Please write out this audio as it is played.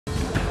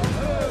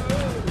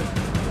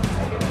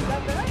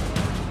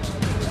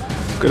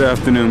Good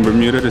afternoon,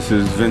 Bermuda. This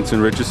is Vincent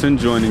Richardson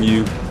joining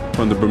you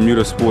from the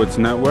Bermuda Sports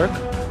Network.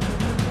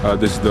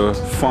 This is the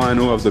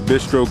final of the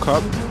Bistro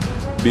Cup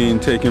being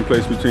taken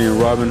place between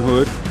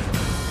Robinhood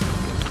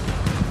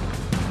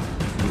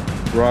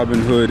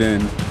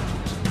and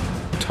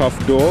Tuff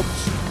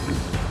Dogs,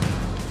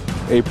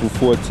 April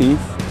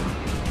 14th,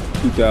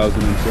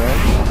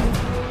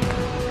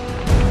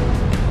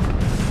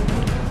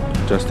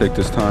 2012. Just take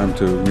this time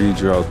to read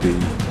you out the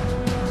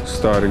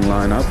starting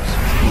lineups.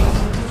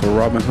 For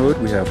Robinhood,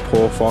 we have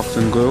Paul Fox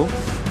in goal,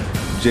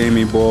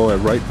 Jamie Ball at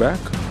right back,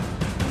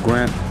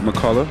 Grant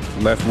McCullough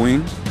left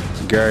wing,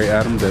 Gary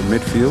Adams at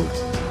midfield,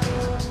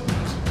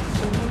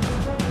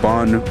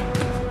 Bon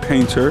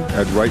Painter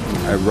at right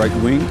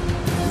wing,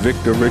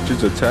 Victor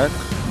Richards attack,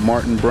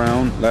 Martin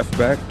Brown left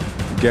back,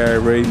 Gary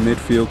Ray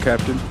midfield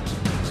captain,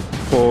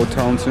 Paul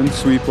Townsend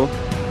sweeper,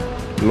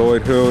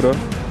 Lloyd Hilda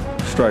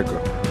striker,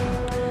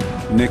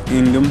 Nick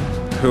Ingham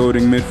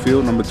holding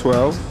midfield number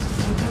 12.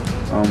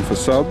 For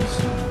subs,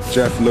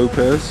 Jeff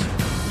Lopez,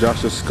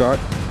 Joshua Scott,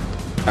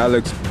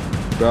 Alex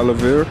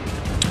Bellevere,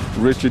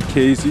 Richard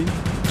Casey,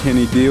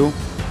 Kenny Deal,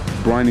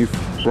 Brian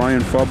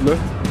Fubler,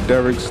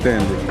 Derek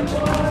Stanley.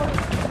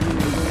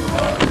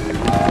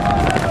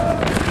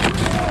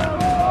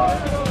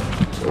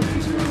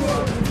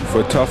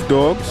 For Tuff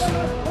Dogs,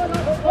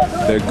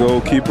 their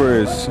goalkeeper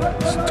is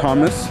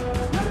Thomas.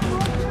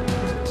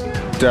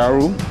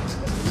 Darrell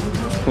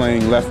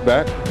playing left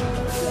back.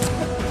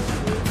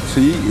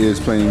 T is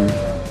playing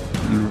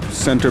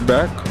center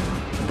back.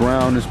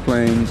 Brown is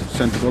playing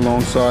center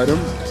alongside him.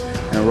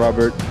 And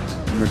Robert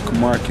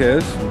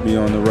Marquez will be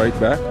on the right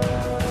back.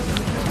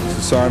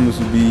 Simons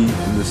will be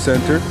in the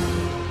center.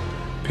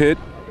 Pitt,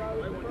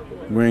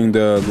 wearing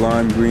the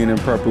lime green and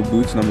purple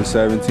boots, number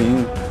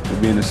 17, will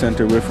be in the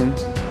center with him.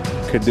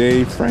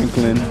 Cadet,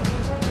 Franklin,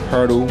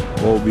 Hurdle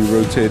will be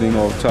rotating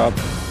off top.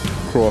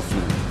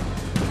 Crawford.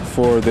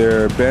 For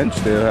their bench,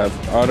 they'll have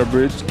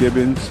Otterbridge,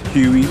 Gibbons,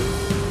 Huey,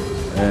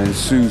 and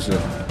Souza.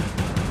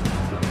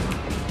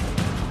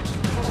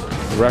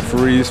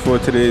 Referees for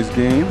today's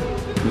game,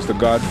 Mr.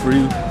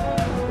 Godfrey,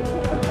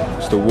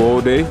 Mr.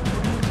 Walday,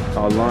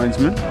 our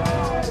linesman.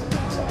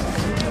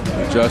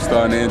 We just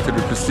starting to enter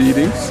the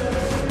proceedings.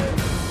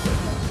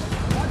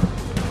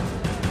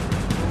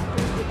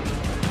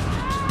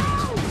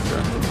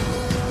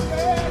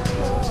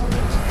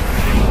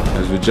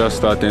 As we just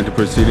start to enter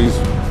proceedings,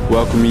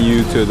 welcoming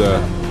you to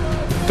the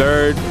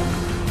third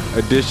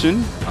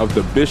edition of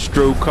the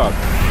Bistro Cup.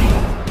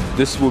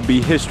 This will be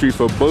history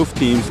for both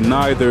teams,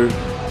 neither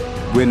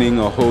winning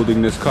or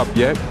holding this cup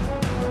yet.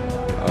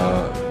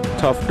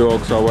 Tuff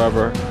Dogs,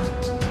 however,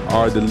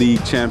 are the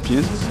league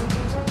champions,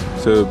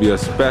 so it'll be a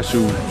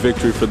special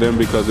victory for them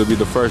because it'll be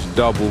the first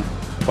double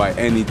by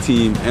any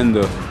team in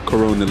the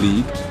Corona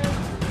League.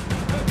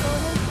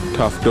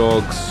 Tuff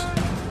Dogs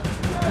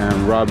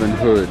and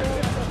Robinhood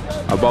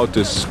about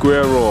to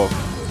square off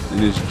in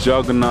this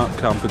juggernaut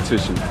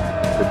competition.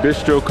 The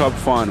Bistro Cup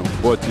Final,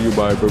 brought to you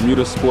by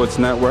Bermuda Sports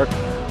Network,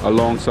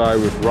 alongside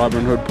with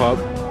Robinhood Pub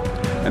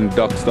and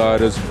Duck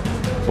Starters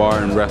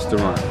Bar and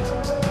Restaurant.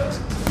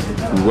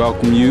 We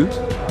welcome you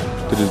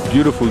to this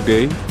beautiful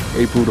day,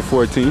 April the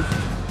 14th.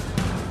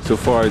 So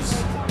far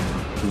it's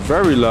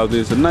very lovely.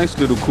 It's a nice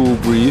little cool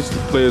breeze.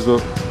 The players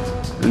will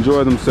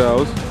enjoy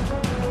themselves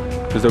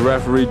as the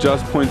referee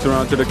just points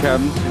around to the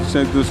captains,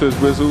 signals his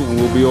whistle, and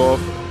we'll be off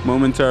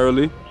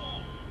momentarily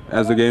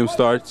as the game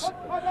starts.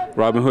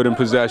 Robinhood in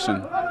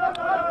possession.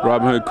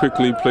 Robinhood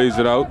quickly plays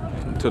it out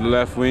to the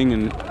left wing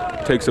and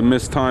takes a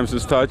mistimes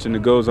his touch, and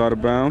it goes out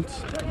of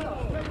bounds.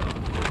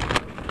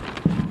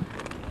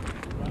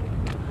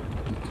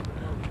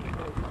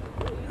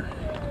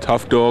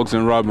 Tuff Dogs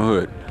and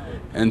Robinhood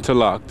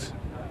interlocked.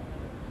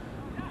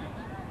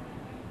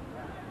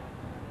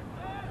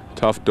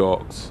 Tuff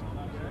Dogs.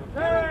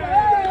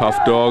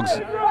 Tuff Dogs,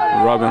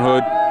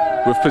 Robinhood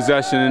with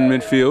possession in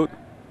midfield.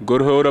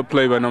 Good hold-up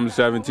play by number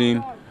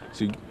 17.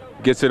 So he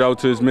gets it out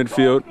to his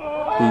midfield.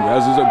 He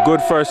has a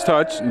good first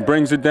touch and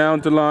brings it down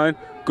the line.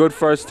 Good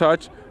first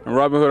touch. And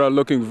Robinhood are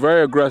looking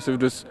very aggressive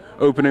this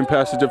opening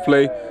passage of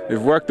play.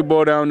 They've worked the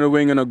ball down the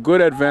wing in a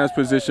good advanced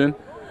position.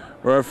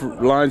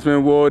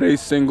 Linesman Ward,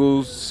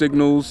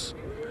 signals.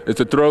 It's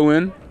a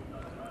throw-in.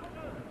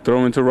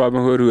 Throw-in to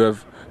Robinhood, who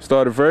have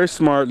started very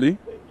smartly.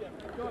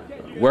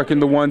 Working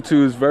the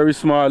 1-2s very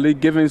smartly,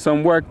 giving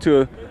some work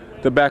to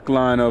the back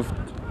line of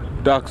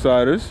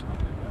Docksiders.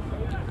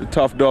 The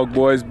Tuff Dog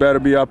boys better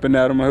be up and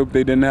at them. I hope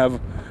they didn't have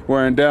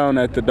wearing down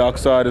at the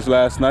Docksiders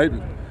last night.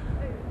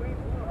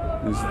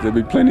 There'll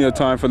be plenty of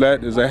time for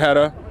that. There's a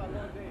header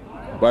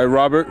by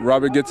Robert.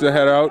 Robert gets a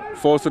header out,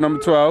 falls to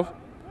number 12.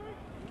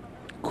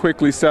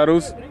 Quickly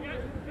settles,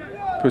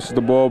 pushes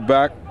the ball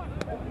back.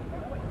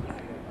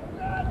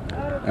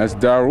 That's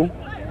Darrell.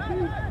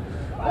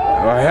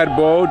 A head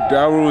ball,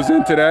 Darrell was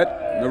into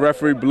that. The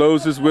referee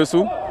blows his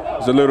whistle.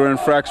 There's a little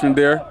infraction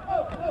there.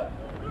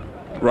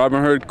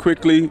 Robinhood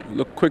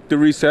quick to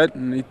reset,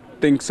 and he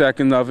thinks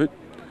second of it.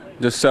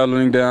 Just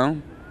settling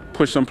down,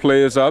 push some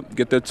players up,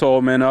 get their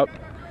tall men up.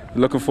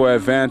 Looking for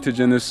advantage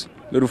in this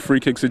little free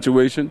kick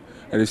situation,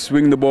 and they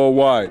swing the ball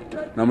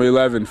wide. Number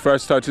 11,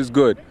 first touch is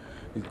good.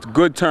 It's a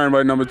good turn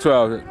by number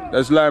 12.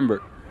 That's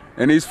Lambert.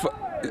 And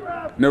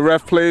the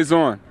ref plays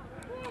on.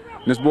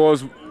 This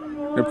ball's,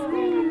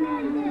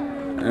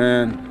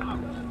 and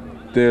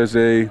there's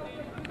a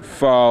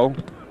foul.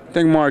 I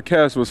think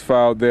Marquez was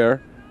fouled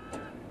there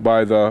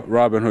by the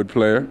Robinhood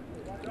player.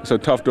 So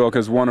Tuff Dog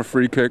has won a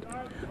free kick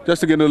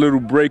just to get a little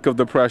break of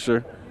the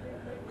pressure.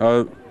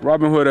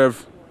 Robinhood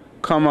have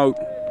come out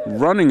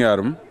running at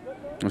him.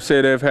 I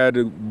say they've had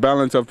a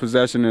balance of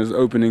possession in his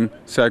opening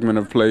segment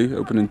of play,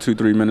 opening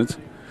 2-3 minutes.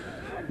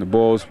 The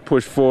ball's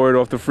pushed forward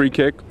off the free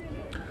kick.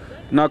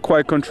 Not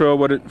quite controlled,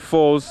 but it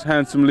falls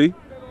handsomely.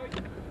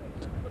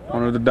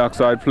 One of the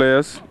dockside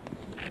players,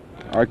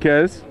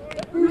 Marquez.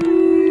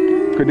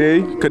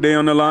 Kade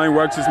on the line,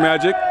 works his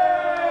magic.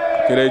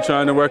 Kade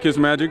trying to work his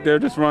magic. They're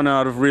just run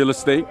out of real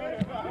estate.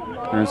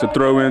 And it's a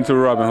throw in to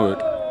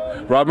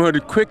Robinhood.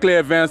 Robinhood quickly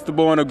advanced the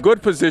ball in a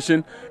good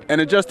position, and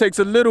it just takes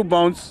a little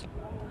bounce.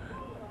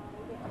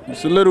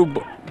 It's a little,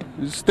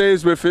 it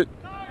stays with it.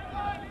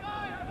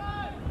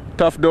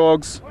 Tuff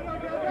Dogs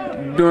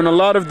doing a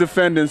lot of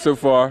defending so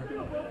far.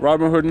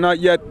 Robinhood not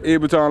yet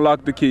able to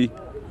unlock the key,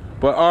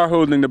 but are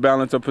holding the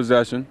balance of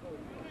possession.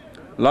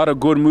 A lot of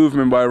good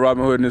movement by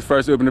Robinhood in his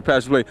first opening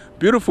pass play.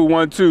 Beautiful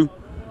 1-2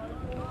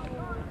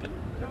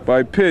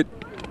 by Pitt.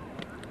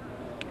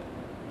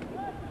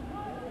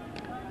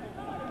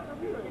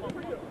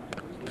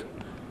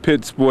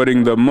 Pitt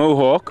sporting the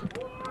Mohawk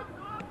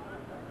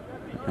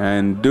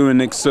and doing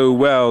it so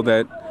well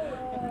that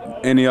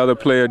any other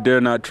player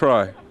dare not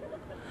try.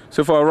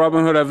 So far,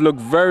 Robinhood have looked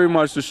very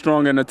much the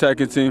strong and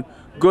attacking team.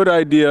 Good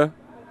idea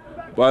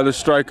by the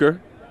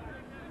striker,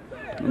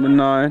 number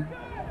 9,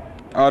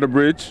 out of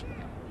bridge.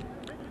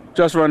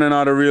 Just running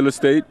out of real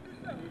estate.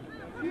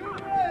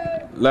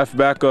 Left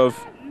back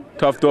of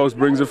Tuff Dogs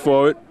brings it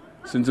forward,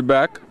 sends it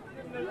back.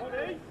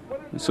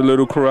 It's a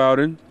little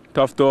crowding.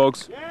 Tuff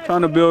Dogs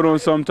trying to build on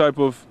some type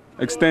of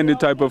extended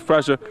type of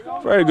pressure.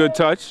 Very good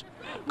touch.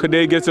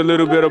 Kade gets a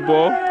little bit of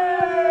ball.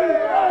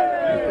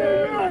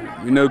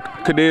 We know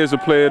Kade is a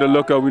player to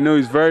look up. We know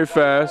he's very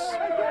fast.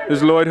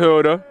 There's Lloyd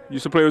Hilda.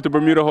 Used to play with the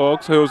Bermuda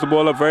Hawks. Holds the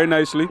ball up very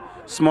nicely,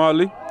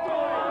 smartly.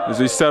 As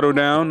they settle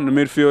down in the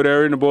midfield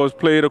area, and the ball is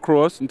played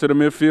across into the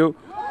midfield.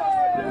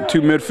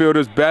 Two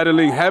midfielders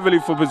battling heavily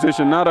for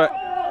position. Not an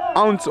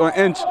ounce or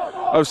inch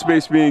of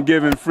space being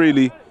given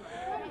freely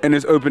in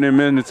this opening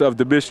minutes of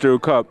the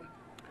Bistro Cup,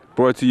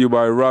 brought to you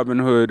by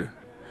Robinhood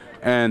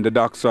and the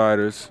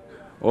Docksiders.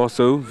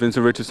 Also,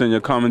 Vincent Richardson, your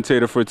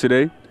commentator for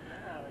today,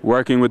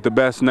 working with the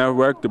best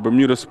network, the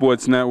Bermuda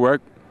Sports Network,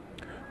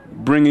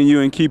 bringing you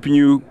and keeping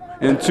you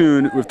in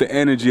tune with the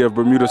energy of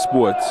Bermuda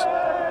sports.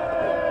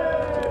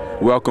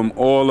 Welcome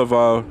all of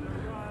our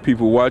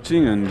people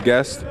watching and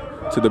guests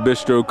to the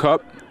Bistro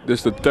Cup.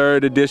 This is the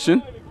 3rd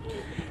edition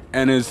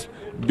and is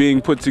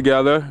being put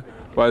together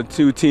by the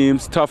two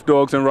teams, Tuff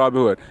Dogs and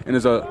Robinhood. And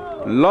it's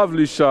a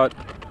lovely shot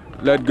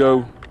let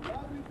go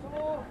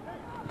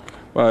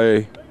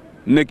by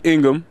Nick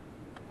Ingham,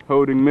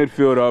 holding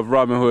midfielder of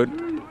Robinhood,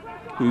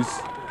 who's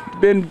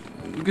been,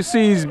 you can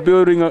see he's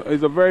building,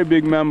 he's a very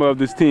big member of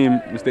this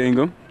team, Mr.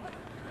 Ingham.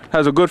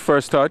 Has a good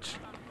first touch,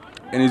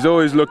 and he's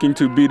always looking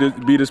to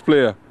beat his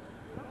player.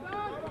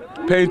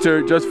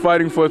 Painter just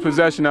fighting for his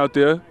possession out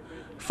there,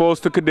 falls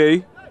to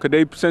Kade.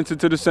 Kade sends it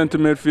to the center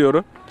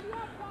midfielder.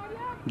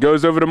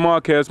 Goes over to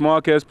Marquez.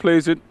 Marquez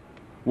plays it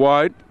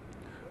wide.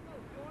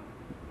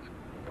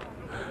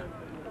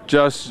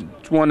 Just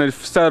want to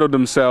settle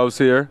themselves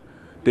here.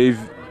 They've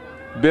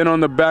been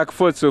on the back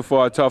foot so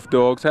far, Tuff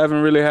Dogs.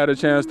 Haven't really had a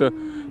chance to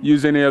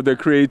use any of their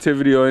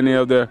creativity or any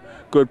of their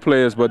good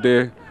players, but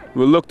they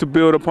will look to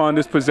build upon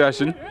this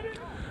possession.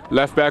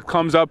 Left back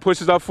comes up,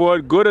 pushes up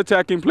forward. Good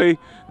attacking play.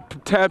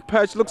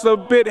 Patch looks a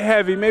bit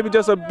heavy, maybe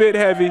just a bit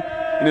heavy,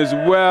 and is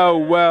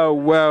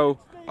well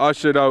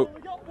ushered out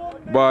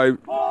by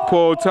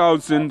Paul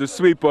Townsend, the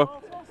sweeper,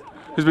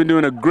 who's been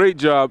doing a great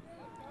job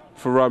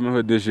for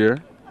Robinhood this year.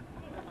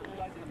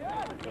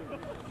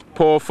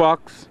 Paul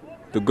Fox,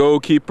 the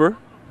goalkeeper.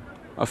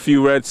 A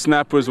few red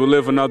snappers will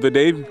live another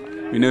day.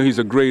 We know he's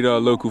a great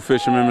local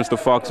fisherman, Mr.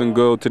 Fox, and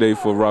goal today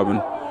for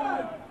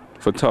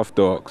Tuff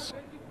Dogs.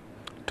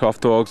 Tuff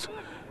Dogs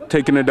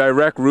taking a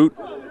direct route,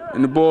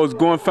 and the ball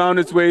is found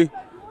its way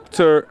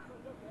to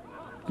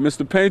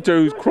Mr.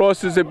 Painter, who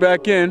crosses it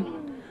back in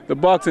the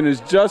box and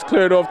is just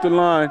cleared off the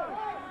line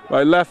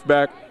by left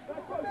back.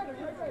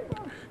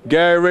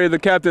 Gary Ray, the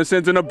captain,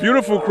 sends in a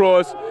beautiful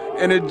cross,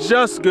 and it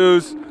just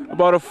goes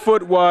about a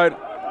foot wide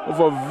of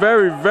a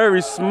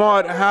very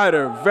smart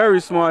header.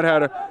 Very smart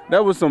header.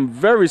 That was some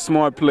very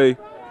smart play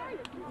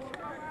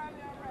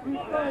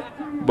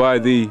by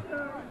the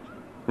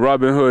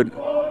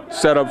Robinhood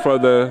setup for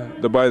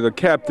by the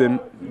captain,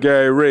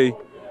 Gary Ray.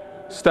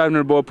 Stopping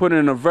the ball, putting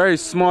in a very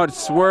smart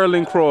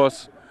swirling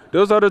cross.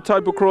 Those are the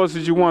type of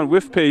crosses you want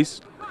with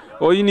pace.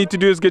 All you need to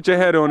do is get your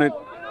head on it,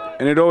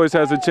 and it always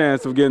has a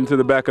chance of getting to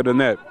the back of the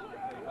net.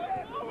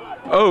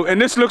 Oh, and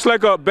this looks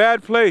like a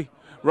bad play.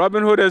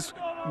 Robinhood has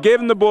gave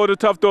him the ball to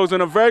Tuff Dogs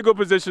in a very good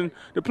position.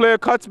 The player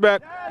cuts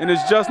back, and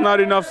it's just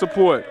not enough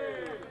support.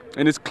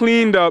 And it's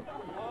cleaned up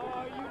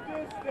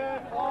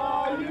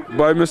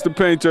by Mr.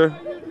 Painter,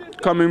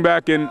 coming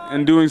back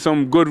and doing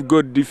some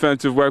good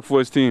defensive work for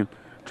his team.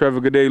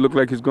 Trevor Gaudet looked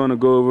like he's going to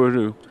go over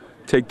to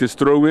take this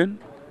throw in.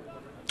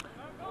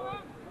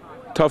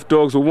 Tuff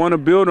Dogs will want to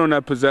build on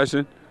that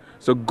possession.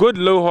 It's a good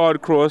low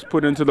hard cross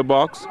put into the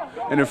box,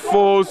 and it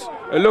falls.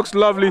 It looks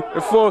lovely.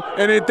 It falls,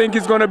 and they think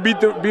he's going to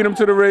beat him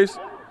to the race.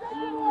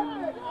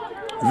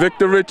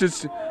 Victor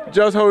Richards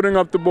just holding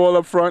up the ball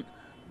up front,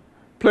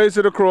 plays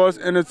it across,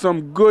 and it's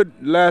some good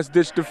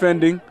last-ditch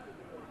defending.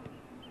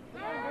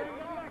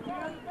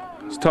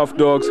 These Tuff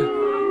Dogs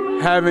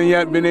haven't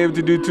yet been able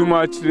to do too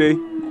much today.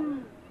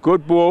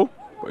 Good ball,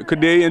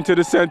 Cadet into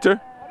the center.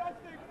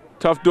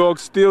 Tuff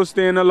Dogs still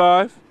staying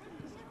alive.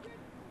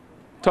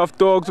 Tuff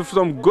Dogs with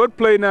some good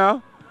play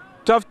now.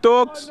 Tuff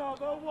Dogs,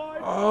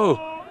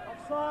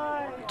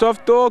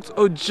 Tuff Dogs,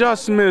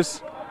 just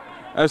missed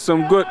at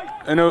some good,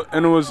 and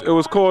it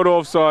was called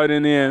offside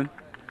in the end.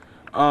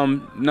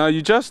 Now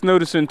you just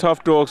noticing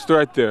Tuff Dogs'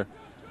 threat there.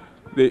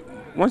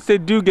 Once they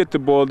do get the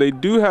ball, they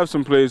do have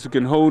some players who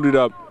can hold it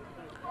up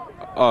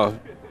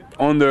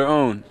on their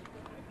own.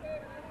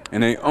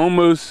 And they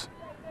almost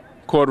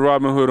caught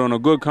Robinhood on a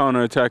good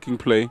counter-attacking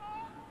play.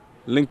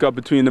 Link up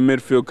between the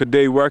midfield.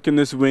 Cadet working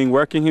this wing,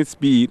 working his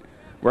speed,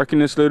 working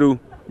this little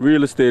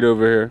real estate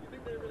over here.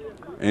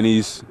 And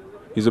he's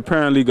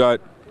apparently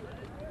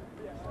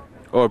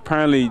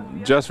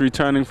just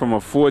returning from a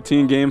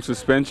 14-game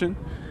suspension,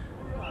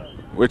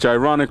 which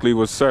ironically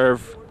was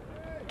served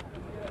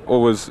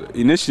or was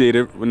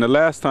initiated when the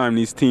last time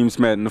these teams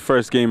met in the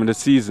first game of the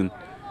season,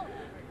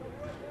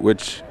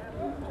 which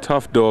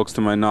Tuff Dogs,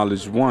 to my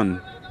knowledge,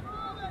 won.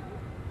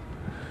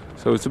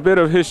 So it's a bit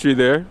of history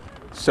there.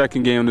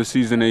 Second game of the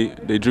season,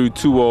 they drew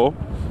 2-2.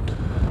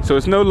 So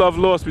it's no love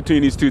lost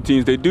between these two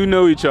teams. They do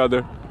know each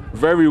other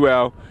very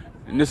well.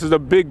 And this is a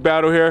big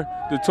battle here.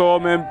 The tall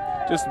man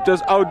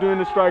just outdoing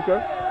the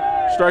striker.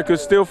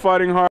 Striker's still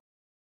fighting hard.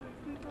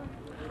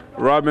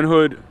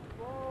 Robinhood,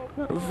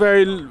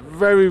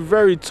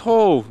 very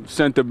tall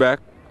center back.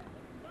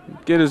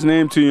 Get his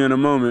name to you in a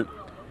moment.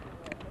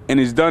 And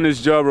he's done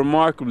his job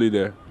remarkably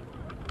there.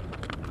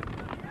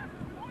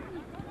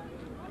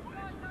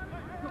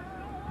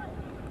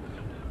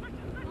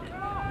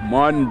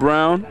 Martin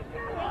Brown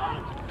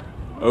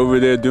over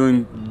there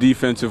doing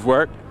defensive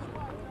work.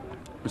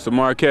 Mr.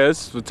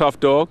 Marquez for Tuff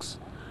Dogs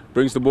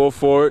brings the ball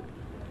forward.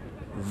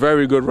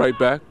 Very good right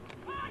back.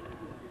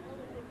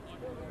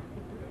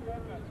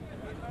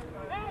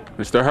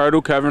 Mr.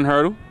 Hurdle, Kevin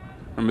Hurdle,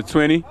 number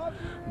 20.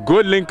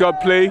 Good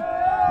link-up play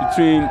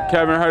between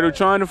Kevin Hurdle,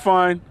 trying to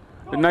find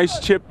a nice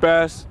chip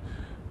pass,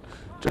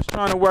 just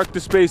trying to work the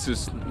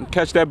spaces and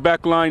catch that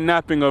back line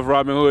napping of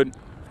Robinhood.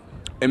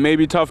 And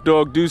maybe Tuff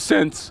Dog do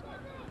sense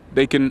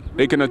they can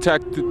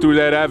attack through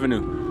that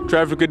avenue.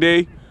 Trevor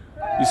Cadet,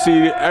 you see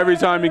every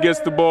time he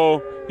gets the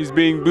ball, he's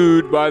being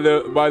booed by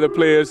the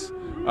players.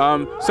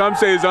 Some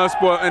say it's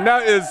unsportsmanlike,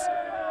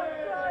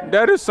 and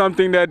that is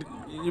something that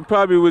you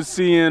probably would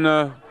see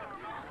in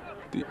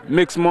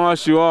mixed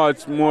martial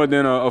arts more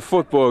than a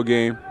football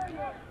game.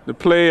 The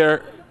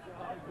player,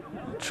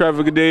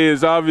 Trevor Cadet,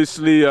 is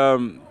obviously a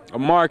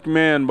marked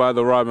man by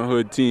the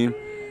Robinhood team.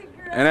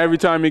 And every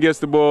time he gets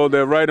the ball,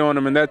 they're right on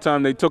him, and that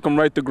time they took him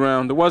right to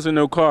ground. There wasn't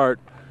no card.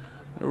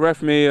 The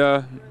ref may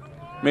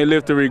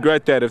live to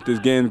regret that if this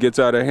game gets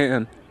out of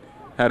hand.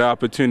 Had an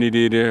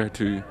opportunity there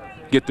to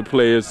get the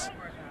players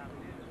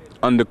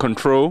under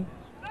control.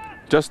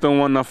 Just don't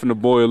want nothing to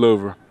boil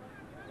over.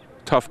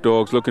 Tuff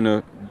Dogs looking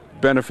to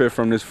benefit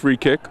from this free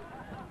kick.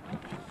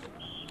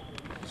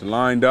 It's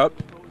lined up.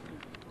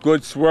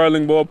 Good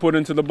swirling ball put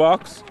into the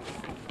box.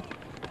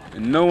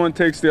 And no one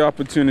takes the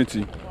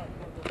opportunity.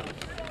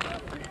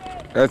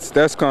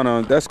 That's kind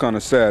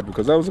of sad,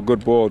 because that was a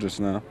good ball just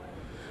now.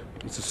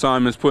 Mr.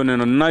 Simon's putting in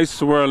a nice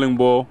swirling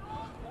ball,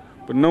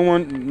 but no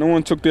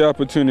one took the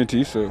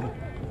opportunity, so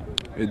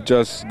it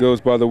just goes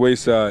by the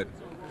wayside.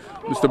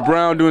 Mr.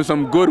 Brown doing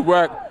some good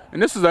work,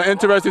 and this is an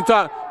interesting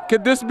time.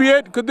 Could this be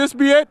it? Could this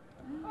be it?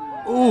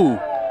 Ooh,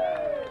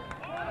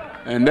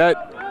 and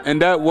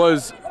that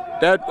was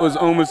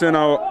almost in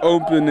our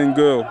opening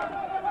goal.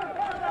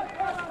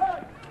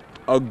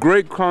 A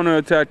great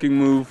counter-attacking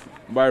move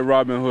by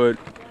Robinhood.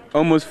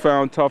 Almost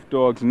found Tuff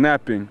Dogs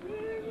napping.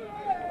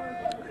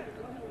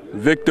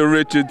 Victor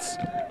Richards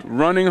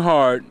running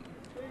hard,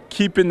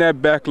 keeping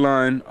that back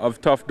line of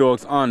Tuff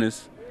Dogs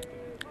honest,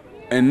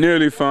 and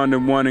nearly found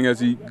him wanting as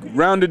he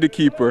rounded the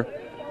keeper,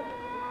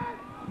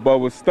 but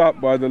was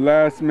stopped by the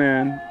last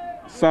man,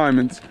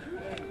 Simons,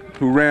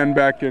 who ran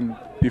back and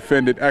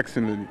defended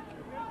excellently.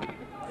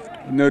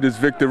 Notice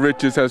Victor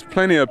Richards has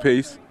plenty of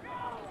pace,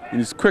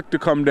 and he's quick to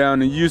come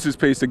down and use his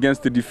pace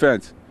against the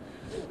defense.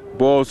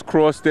 Ball's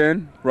crossed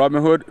in.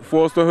 Robinhood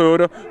falls to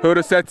Hilda.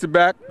 Hilda sets it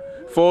back,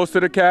 falls to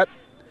the cap.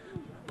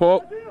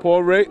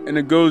 Paul Ray, and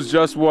it goes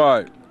just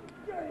wide.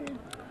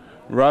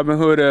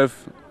 Robinhood have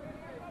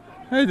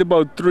had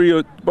about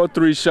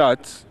three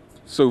shots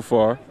so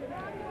far.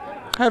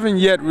 haven't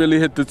yet really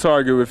hit the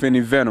target with any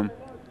venom,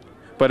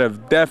 but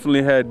have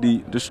definitely had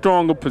the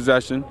stronger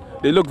possession.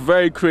 They look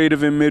very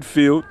creative in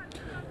midfield.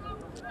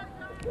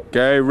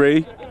 Gary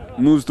Ray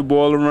moves the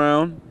ball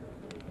around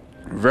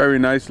very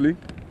nicely.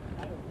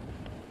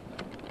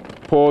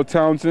 Paul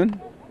Townsend,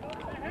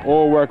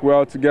 all work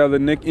well together.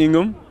 Nick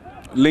Ingham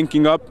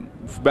linking up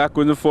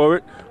backwards and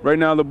forward. Right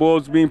now the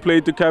ball's being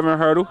played to Kevin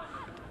Hurdle.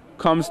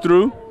 Comes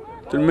through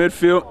to the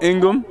midfield.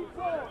 Ingham,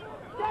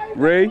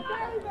 Ray,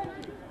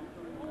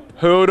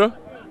 Hilda.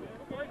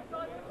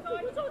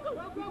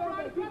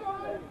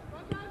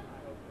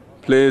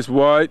 Plays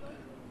wide.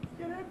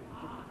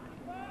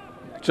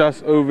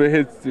 Just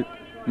overhits it.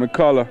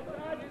 McCullough.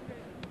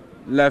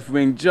 Left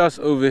wing just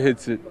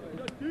overhits it.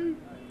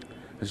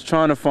 Is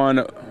trying to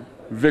find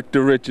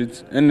Victor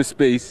Richards in the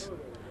space.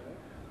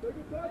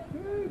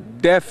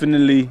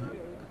 Definitely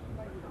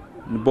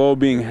the ball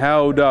being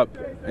held up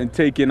and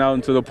taken out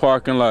into the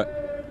parking lot.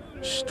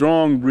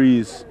 Strong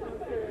breeze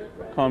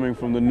coming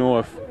from the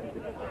north.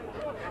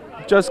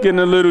 Just getting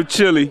a little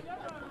chilly,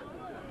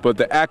 but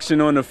the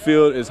action on the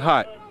field is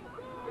hot.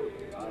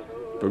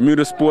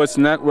 Bermuda Sports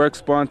Network,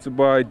 sponsored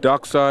by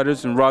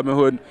Docksiders and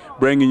Robinhood,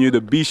 bringing you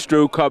the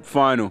Bistro Cup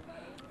Final.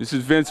 This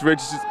is Vince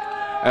Richards.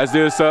 As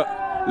there's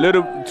a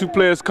little two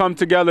players come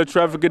together,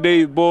 Trevor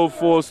Gade, ball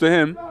falls to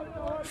him,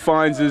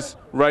 finds his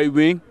right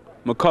wing.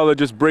 McCullough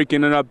just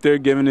breaking it up there,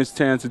 giving his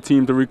chance a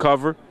team to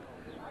recover.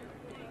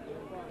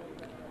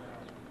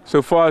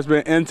 So far it's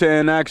been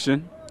end-to-end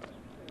action.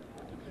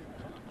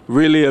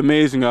 Really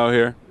amazing out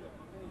here.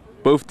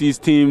 Both these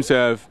teams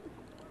have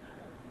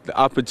the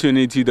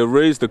opportunity to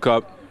raise the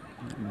cup.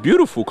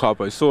 Beautiful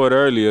cup. I saw it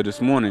earlier this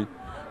morning.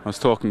 I was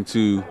talking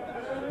to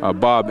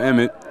Bob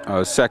Emmett,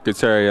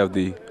 secretary of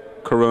the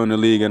Corona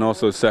League and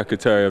also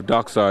secretary of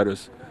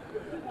Docksiders.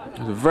 It's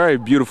a very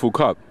beautiful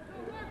cup.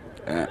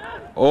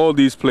 All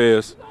these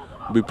players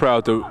will be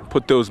proud to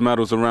put those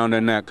medals around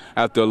their neck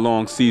after a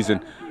long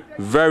season.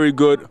 Very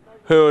good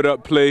held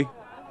up play.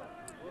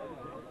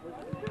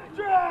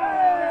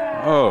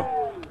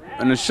 Oh,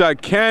 and the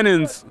shot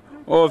cannons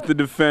off the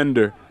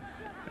defender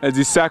as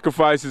he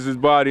sacrifices his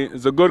body.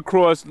 It's a good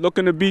cross,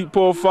 looking to beat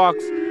Paul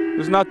Fox.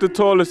 He's not the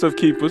tallest of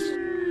keepers,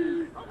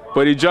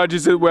 but he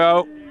judges it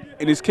well,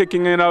 and he's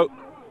kicking it out.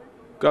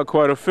 Got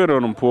quite a fit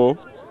on him, Paul.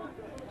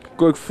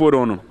 Good foot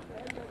on him.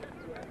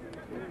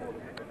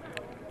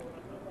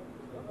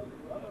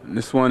 And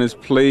this one is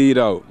played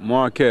out.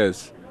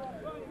 Marquez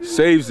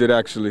saves it,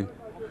 actually.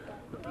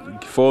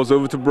 Falls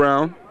over to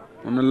Brown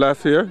on the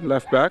left here,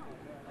 left back.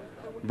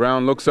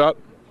 Brown looks up.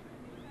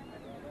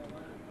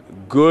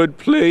 Good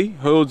play,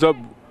 holds up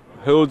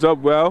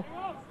well.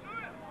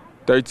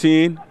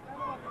 13,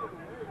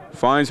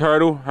 finds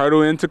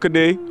Hurdle into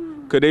Kade.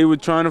 Kade was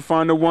trying to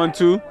find a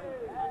 1-2.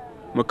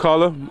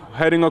 McCullough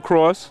heading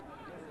across.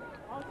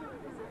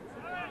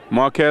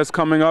 Marquez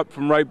coming up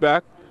from right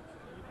back.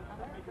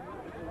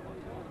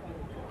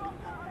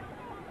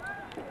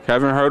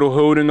 Kevin Hurdle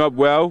holding up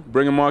well,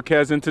 bringing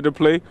Marquez into the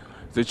play.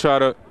 They try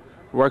to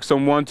work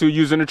some 1-2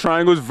 using the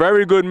triangles.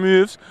 Very good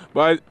moves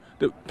by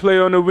the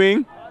player on the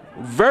wing.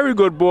 Very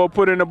good ball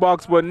put in the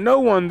box, but no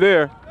one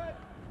there.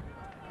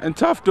 And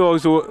Tough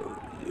Dogs,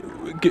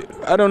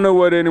 I don't know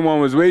what anyone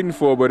was waiting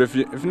for, but if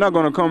you're not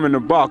going to come in the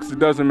box, it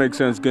doesn't make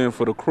sense going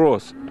for the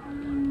cross.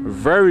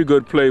 Very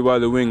good play by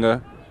the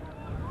winger,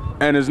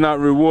 and it's not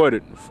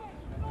rewarded.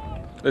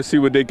 Let's see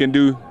what they can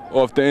do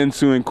off the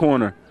ensuing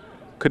corner.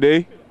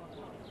 Kade,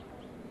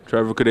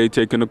 Trevor Kade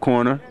taking the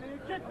corner.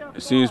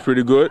 It seems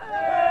pretty good.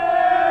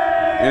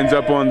 Ends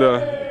up on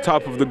the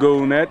top of the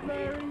goal net,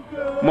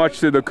 much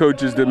to the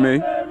coach's dismay.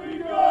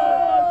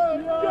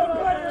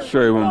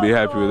 Sure, he won't be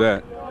happy with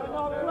that.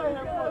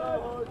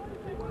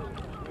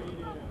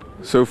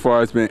 So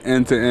far, it's been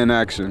end-to-end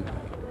action.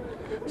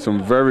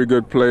 Some very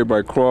good play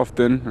by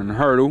Crofton and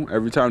Hurdle.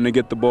 Every time they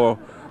get the ball,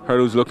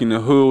 Hurdle's looking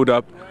to hold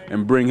up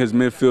and bring his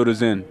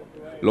midfielders in.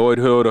 Lloyd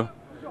Hilda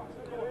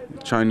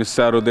trying to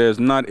settle there, is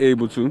not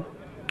able to.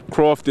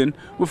 Crofton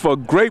with a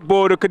great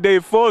ball to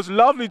Kade. Falls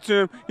lovely to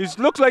him. He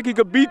looks like he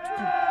could beat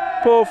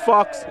Paul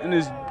Fox in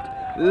his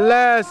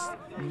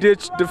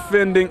last-ditch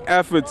defending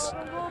efforts.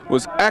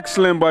 Was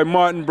excellent by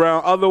Martin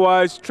Brown.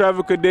 Otherwise,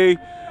 Trevor Kade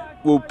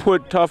will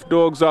put Tough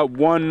Dogs up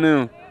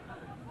 1-0.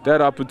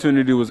 That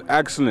opportunity was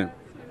excellent.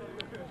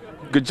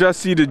 You could just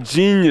see the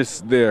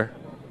genius there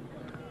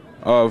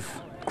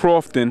of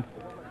Crofton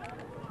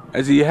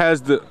as he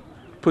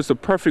puts a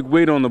perfect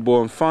weight on the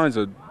ball and finds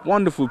a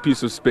wonderful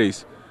piece of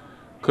space.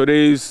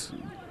 Kade's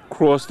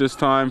cross this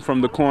time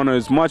from the corner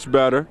is much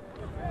better.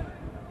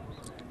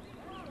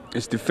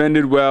 It's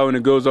defended well, and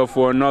it goes up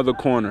for another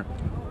corner.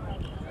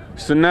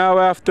 So now,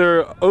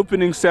 after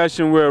opening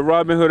session where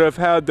Robinhood have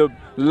had the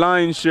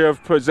lion's share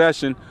of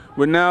possession,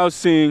 we're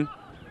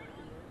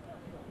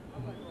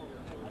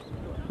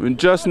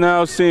just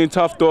now seeing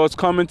Tough Dogs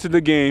come into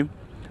the game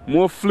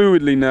more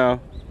fluidly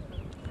now,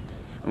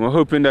 and we're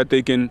hoping that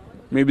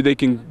maybe they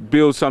can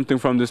build something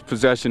from this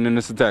possession in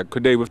this attack.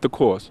 Kade with the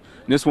course.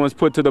 And this one's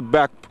put to the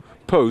back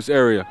post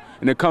area,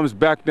 and it comes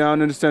back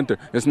down in the center.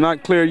 It's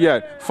not clear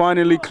yet.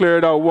 Finally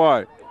cleared out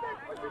wide.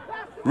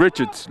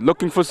 Richards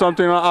looking for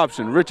something on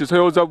option. Richards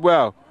holds up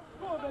well.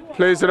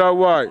 Plays it out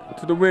wide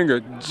to the winger.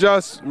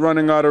 Just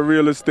running out of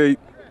real estate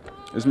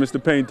is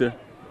Mr. Painter.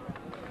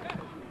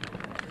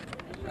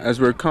 As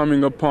we're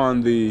coming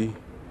upon the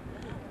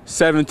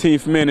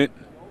 17th minute,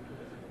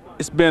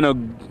 it's been a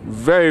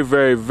very,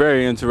 very,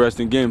 very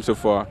interesting game so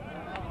far.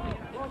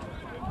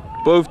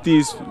 Both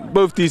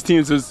these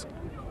teams has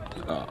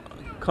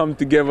come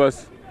to give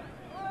us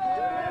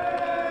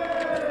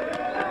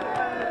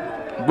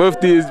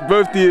both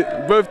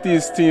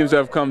these teams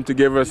have come to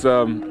give us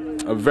a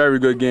very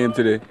good game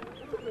today.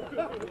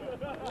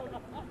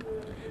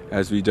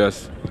 As we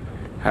just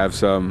have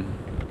some.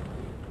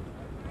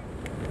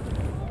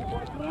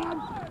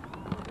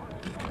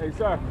 Hey,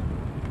 sir.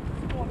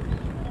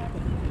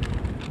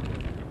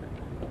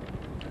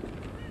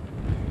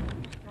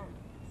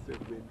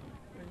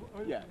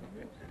 Yeah.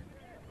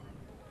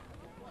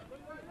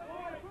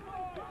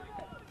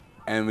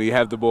 And we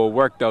have the ball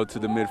worked out to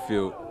the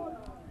midfield.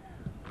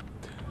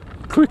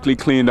 Quickly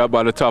cleaned up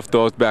by the Tuff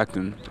dogs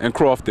Backton and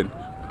Crofton,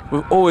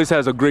 who always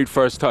has a great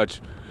first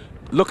touch.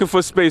 Looking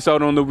for space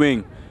out on the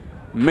wing.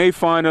 May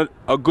find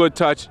a good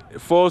touch.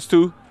 It falls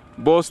to,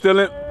 ball still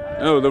in.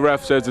 Oh, the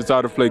ref says it's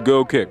out of play.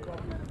 Goal kick.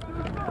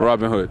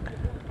 Robinhood.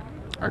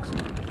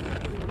 Excellent.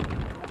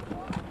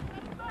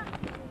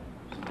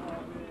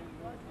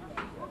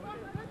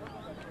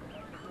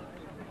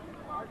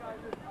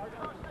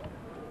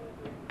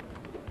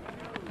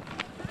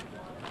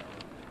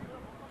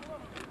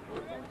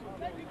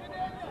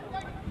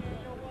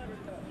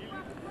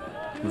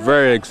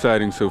 Very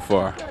exciting so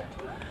far.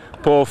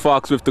 Paul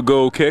Fox with the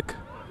goal kick.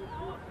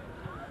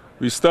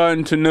 We're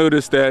starting to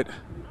notice that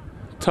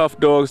Tuff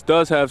Dogs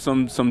does have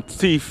some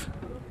teeth.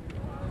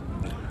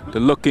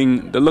 They're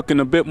looking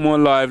a bit more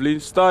lively.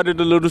 Started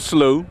a little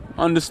slow,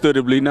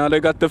 understandably. Now they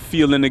got the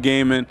feel in the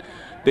game, and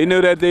they know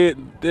that they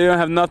don't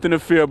have nothing to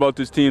fear about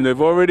this team.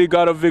 They've already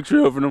got a victory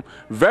over them.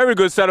 Very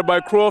good setup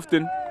by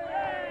Crofton.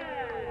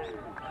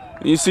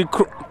 You see,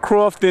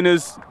 Crofton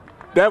is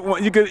that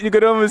one. You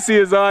could almost see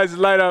his eyes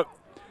light up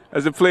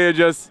as the player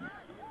just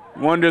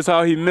wonders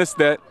how he missed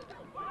that.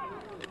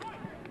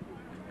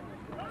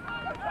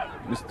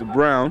 Mr.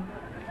 Brown.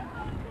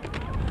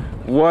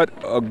 What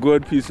a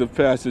good piece of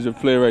passage of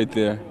play right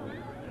there.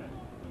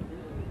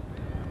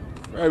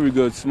 Very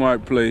good,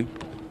 smart play.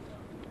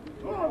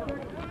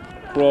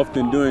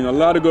 Crofton doing a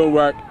lot of good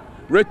work.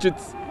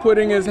 Richards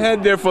putting his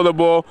head there for the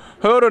ball.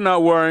 Hilder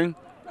not worrying.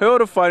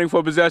 Hilder fighting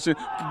for possession.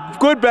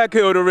 Good back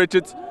heel to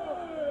Richards.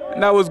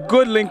 And that was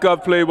good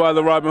link-up play by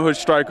the Robin Hood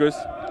strikers.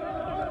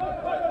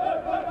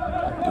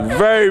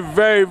 Very,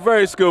 very,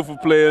 very skillful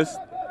players.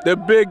 They're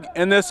big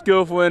and they're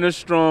skillful and they're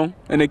strong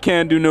and they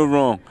can't do no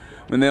wrong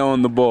when they're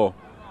on the ball.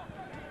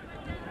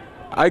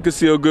 I could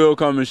see a goal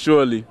coming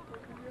shortly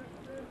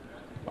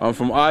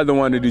from either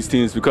one of these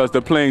teams because they're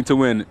playing to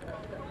win.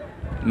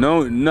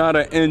 No, not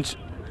an inch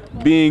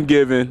being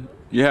given.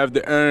 You have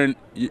to earn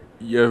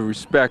your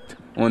respect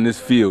on this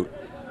field.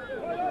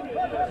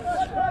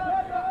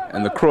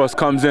 And the cross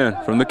comes in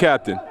from the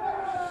captain.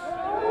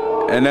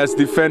 And that's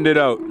defended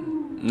out.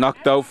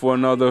 Knocked out for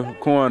another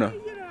corner.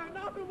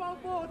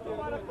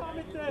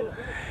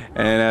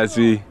 And as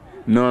we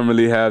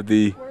normally have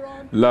the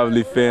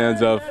lovely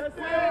fans of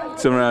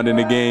surrounding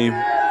the game,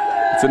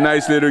 it's a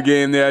nice little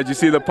game there. As you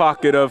see the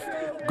pocket of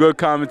good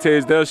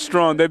commentators, they're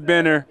strong, they've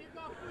been there.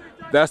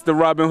 That's the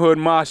Robin Hood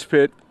mosh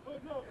pit.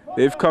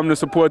 They've come to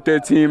support their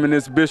team in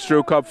this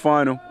Bistro Cup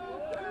final.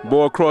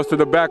 Ball across to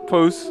the back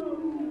post.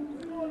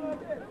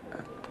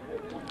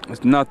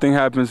 Nothing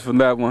happens from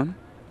that one.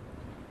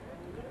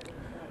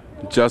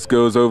 Just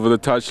goes over the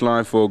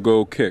touchline for a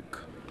goal kick.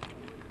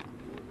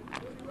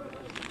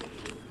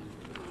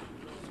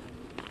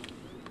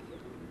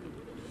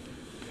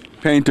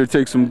 Painter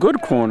takes some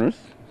good corners.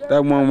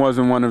 That one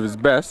wasn't one of his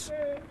best.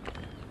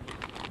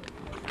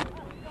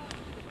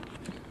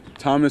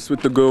 Thomas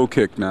with the goal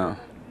kick now.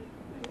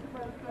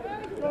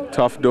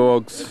 Tuff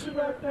Dogs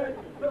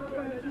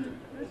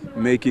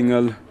making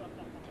a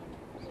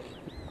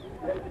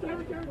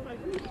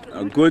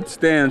good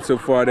stand so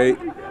far.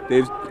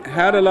 They've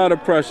had a lot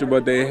of pressure,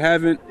 but they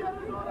haven't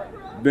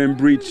been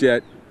breached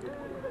yet.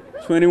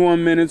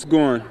 21 minutes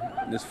gone.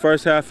 This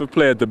first half of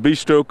play at the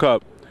Bistro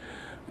Cup.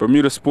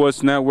 Bermuda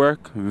Sports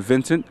Network,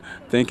 Vincent,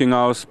 thanking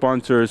our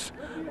sponsors,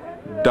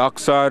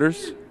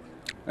 Docksiders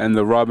and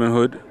the Robin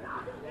Hood.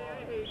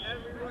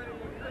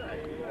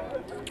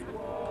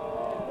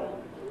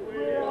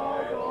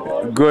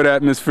 Good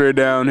atmosphere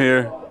down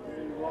here.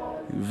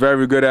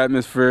 Very good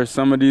atmosphere.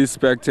 Some of these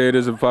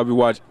spectators have probably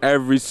watched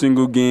every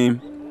single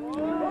game.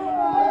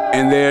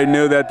 And they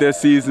know that their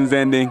season's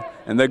ending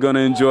and they're going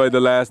to enjoy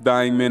the last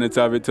dying minutes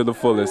of it to the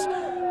fullest.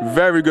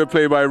 Very good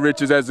play by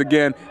Richards as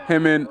again,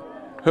 him and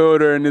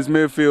Hilder in his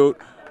midfield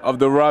of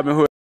the Robin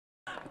Hood.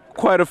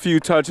 Quite a few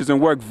touches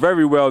and work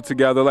very well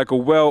together like a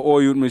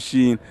well-oiled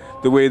machine,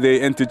 the way they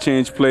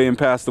interchange play and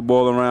pass the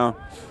ball around.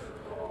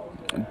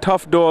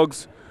 Tuff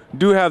Dogs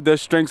do have their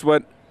strengths,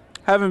 but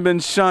haven't been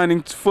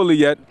shining fully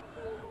yet.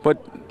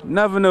 But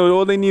never know,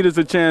 all they need is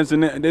a chance,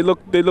 and they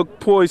look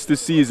poised to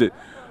seize it.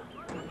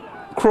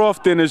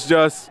 Crofton is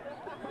just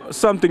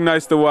something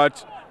nice to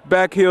watch.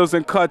 Back heels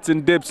and cuts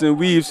and dips and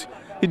weaves.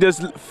 He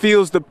just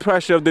feels the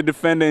pressure of the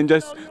defender and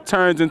just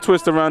turns and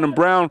twists around. And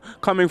Brown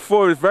coming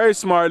forward very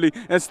smartly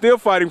and still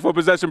fighting for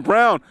possession.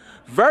 Brown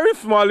very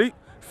smartly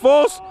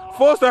forced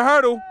the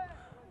hurdle.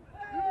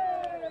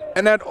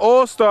 And that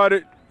all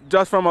started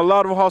just from a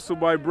lot of hustle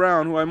by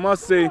Brown, who I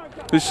must say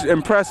has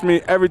impressed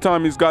me every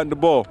time he's gotten the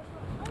ball.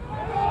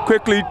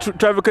 Quickly,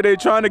 Trevor Cadet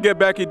trying to get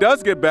back. He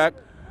does get back.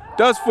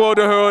 Does fold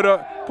the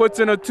hurdle. Puts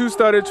in a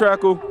two-started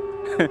tackle.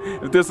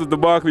 If this was the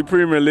Barclays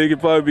Premier League, he'd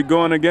probably be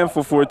going again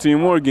for 14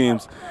 more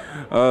games.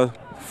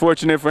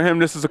 Fortunate for him,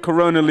 this is a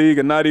Corona League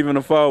and not even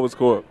a foul was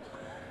called.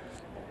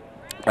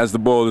 As the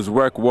ball is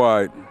worked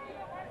wide.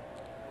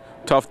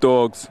 Tough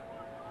Dogs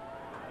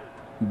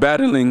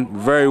battling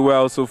very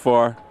well so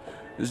far.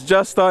 It's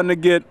just starting to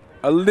get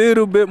a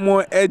little bit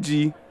more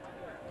edgy.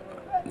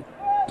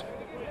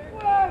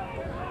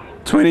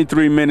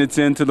 23 minutes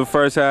into the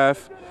first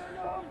half.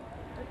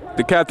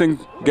 The captain,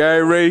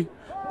 Gary Ray,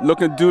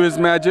 looking to do his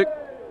magic,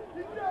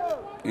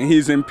 and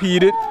he's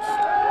impeded.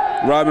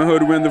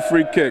 Robinhood win the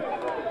free kick.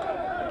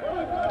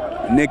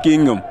 Nick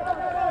Ingham,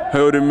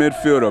 holding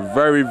midfielder.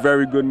 Very,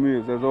 very good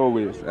moves, as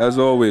always. As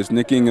always,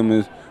 Nick Ingham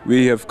is,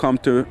 we have come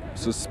to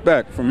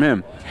suspect from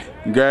him.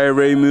 Gary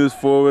Ray moves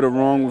forward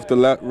along with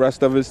the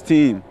rest of his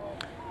team.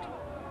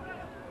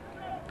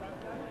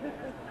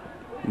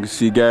 You can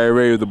see Gary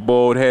Ray with the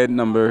bald head,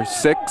 number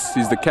 6.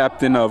 He's the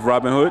captain of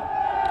Robinhood.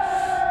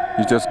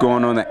 He's just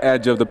going on the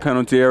edge of the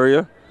penalty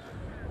area.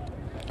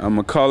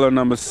 McCullough,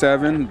 number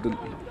 7,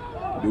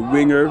 the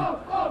winger,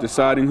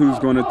 deciding who's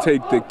going to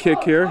take the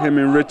kick here. Him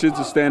and Richards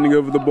are standing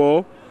over the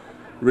ball.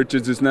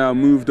 Richards is now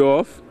moved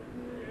off.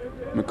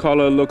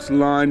 McCullough looks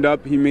lined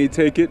up. He may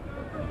take it.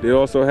 They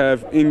also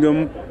have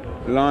Ingham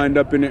lined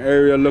up in the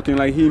area looking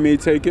like he may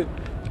take it.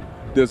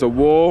 There's a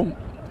wall,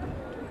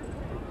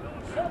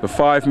 the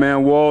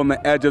 5-man wall on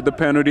the edge of the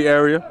penalty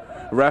area.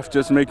 Ref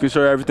just making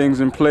sure everything's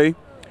in play.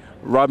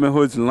 Robin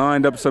Hood's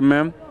lined up some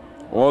men,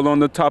 all on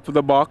the top of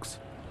the box.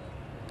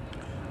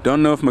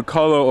 Don't know if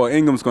McCullough or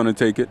Ingham's going to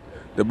take it.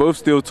 They're both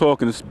still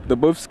talking. They're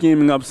both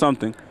scheming up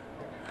something.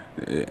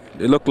 They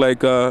look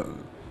like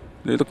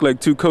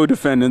two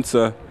co-defendants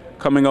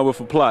coming up with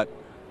a plot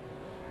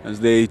as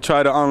they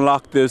try to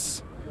unlock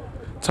this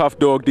tough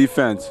dog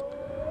defense.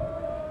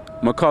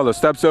 McCullough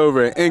steps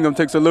over it. Ingham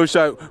takes a low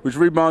shot, which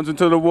rebounds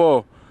into the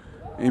wall.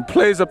 He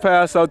plays a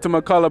pass out to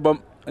McCullough, but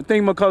I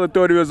think McCullough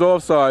thought he was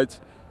offsides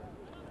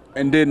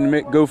and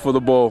didn't go for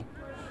the ball.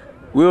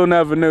 We'll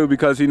never know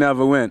because he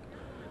never went.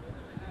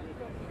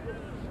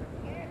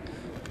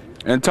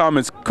 And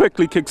Thomas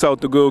quickly kicks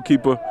out the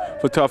goalkeeper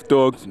for Tough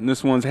Dogs. And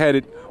this one's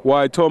headed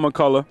wide toward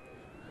McCullough.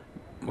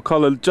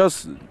 McCullough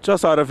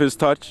just out of his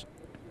touch.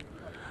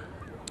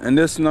 And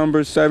this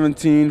number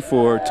 17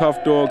 for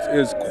Tough Dogs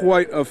is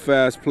quite a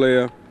fast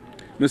player.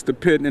 Mr.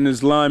 Pitt in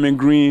his lime and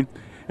green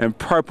and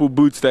purple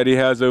boots that he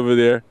has over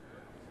there.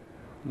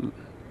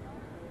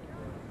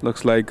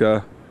 Looks like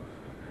a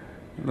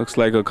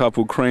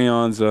couple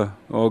crayons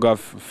all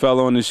fell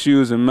on his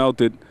shoes and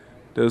melted.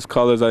 Those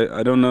colors,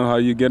 I don't know how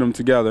you get them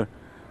together.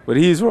 But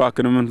he's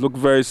rocking them and look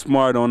very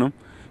smart on them.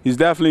 He's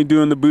definitely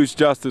doing the boots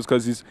justice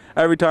because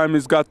every time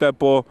he's got that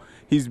ball,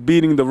 he's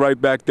beating the right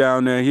back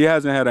down there. He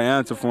hasn't had an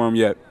answer for him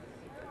yet.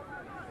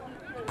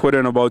 Put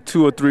in about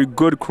 2 or 3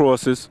 good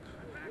crosses.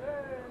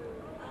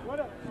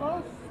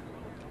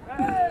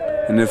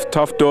 And if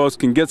Tough Dogs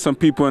can get some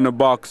people in the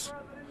box,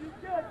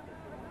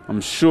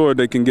 I'm sure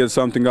they can get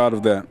something out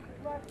of that.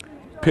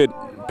 Pitt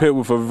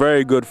with a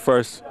very good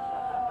first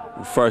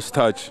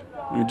touch.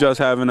 You're just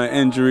having an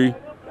injury.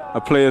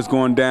 A player's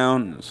going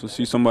down, so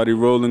see somebody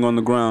rolling on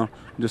the ground.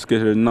 Just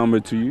get her number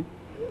to you.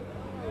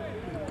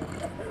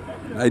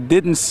 I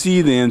didn't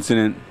see the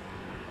incident,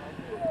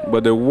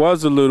 but the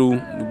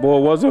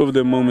ball was over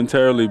there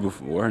momentarily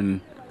before,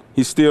 and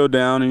he's still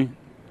down. He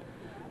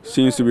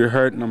seems to be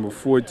hurt, number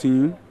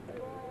 14.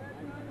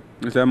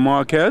 Is that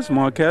Marquez?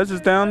 Marquez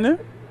is down there?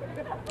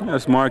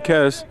 That's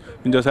Marquez.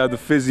 You just have the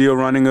physio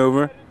running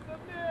over.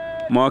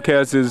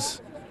 Marquez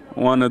is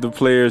one of the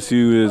players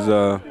who is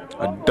a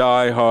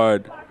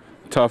die-hard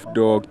Tough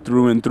Dog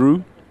through and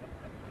through.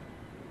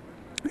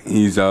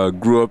 He's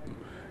grew up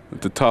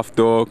with the Tough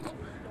Dog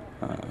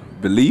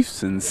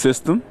beliefs and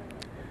system.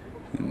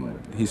 And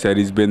he said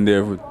he's been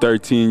there for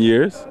 13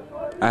 years.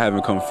 I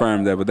haven't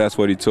confirmed that, but that's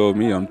what he told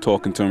me. I'm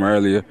talking to him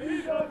earlier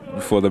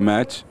before the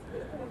match.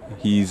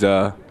 He's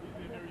a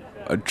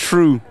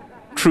true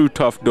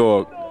Tough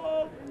Dog.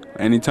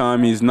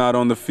 Anytime he's not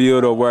on the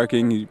field or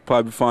working, you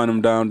probably find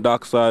him down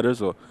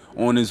Docksiders or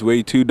on his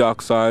way to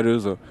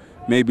Docksiders or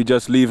maybe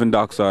just leaving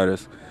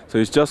Docksiders. So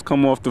he's just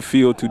come off the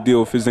field to deal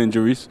with his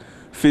injuries.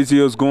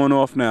 Physio's going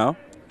off now.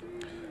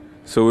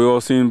 So we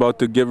all seem about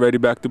to get ready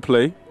back to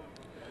play.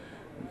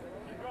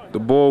 The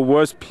ball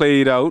was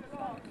played out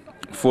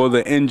for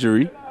the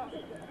injury.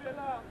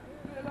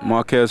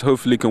 Marquez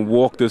hopefully can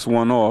walk this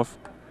one off.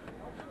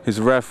 His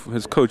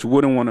coach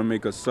wouldn't want to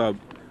make a sub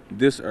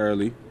this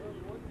early.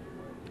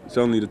 It's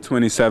only the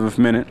 27th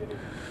minute.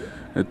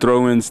 The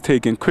throw-in's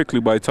taken quickly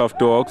by Tuff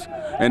Dogs,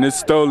 and it's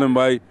stolen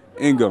by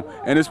Ingham,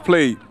 and it's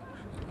played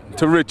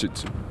to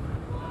Richards.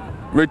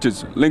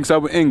 Richards links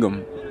up with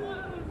Ingham.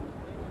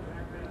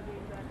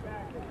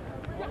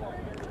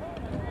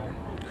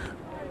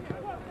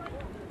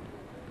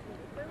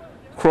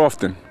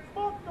 Crofton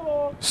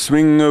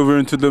swinging over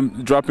into the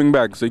dropping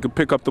back so he can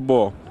pick up the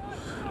ball.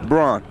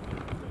 Braun.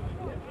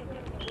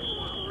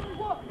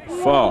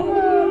 Foul.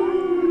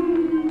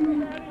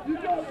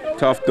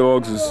 Tuff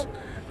Dogs'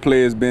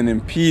 play has been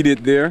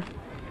impeded there,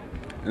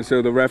 and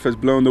so the ref has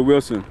blown the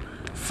whistle.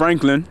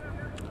 Franklin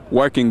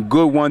working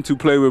good 1-2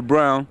 play with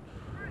Brown.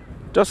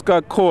 Just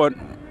got caught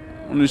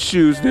on the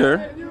shoes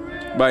there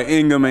by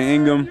Ingham, and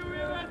Ingham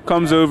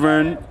comes over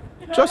and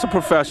just a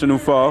professional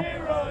foul.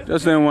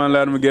 Just didn't want to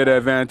let him get an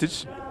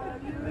advantage.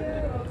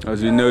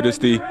 As you notice,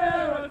 the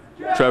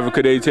Trevor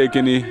Cadet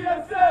taking the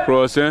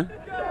cross in.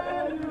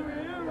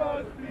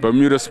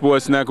 Bermuda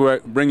Sports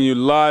Network bringing you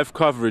live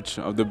coverage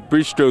of the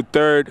Bistro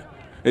 3rd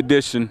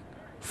edition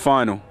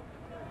final.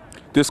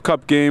 This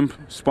cup game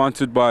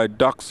sponsored by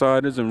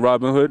Docksiders and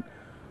Robinhood,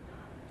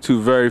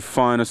 two very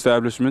fine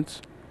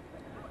establishments.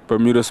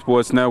 Bermuda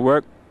Sports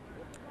Network,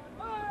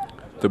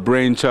 the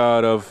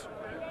brainchild of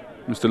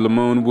Mr.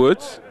 Lamone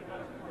Woods,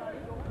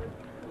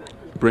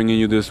 bringing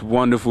you this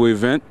wonderful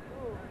event.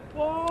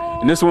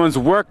 And this one's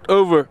worked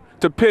over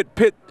to Pitt.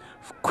 Pitt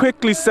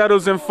quickly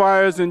settles and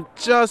fires, and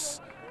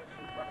just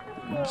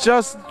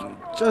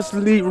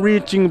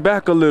reaching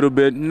back a little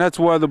bit, and that's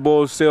why the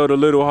ball sailed a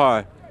little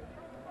high.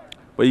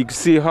 But you can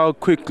see how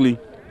quickly,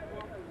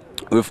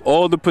 with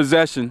all the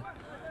possession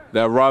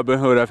that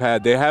Robinhood have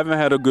had, they haven't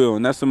had a goal,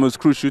 and that's the most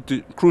crucial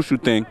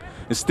thing.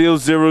 It's still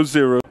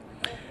 0-0.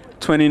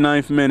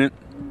 29th minute,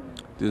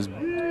 this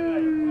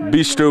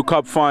Bistro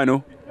Cup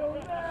final.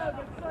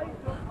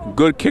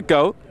 Good kick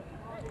out.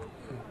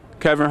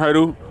 Kevin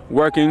Hurdle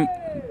working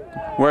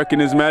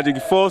his magic.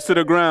 He falls to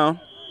the ground.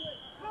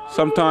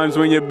 Sometimes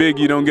when you're big,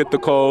 you don't get the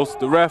calls.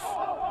 The ref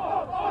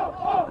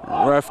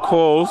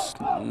calls.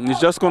 He's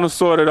just going to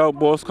sort it out.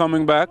 Ball's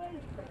coming back.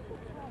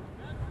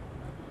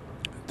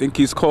 I think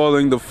he's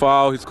calling the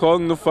foul. He's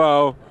calling the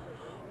foul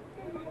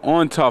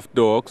on Tuff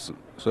Dogs.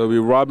 So it'll be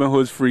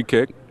Robinhood's free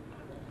kick.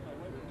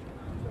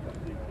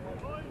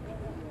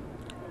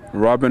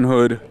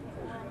 Robinhood,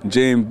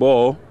 James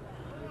Ball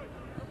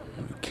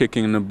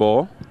kicking the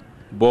ball.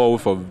 Ball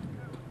with a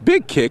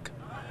big kick.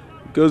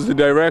 Goes the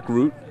direct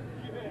route.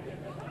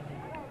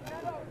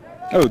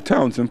 Oh,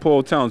 Townsend,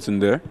 Paul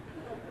Townsend there.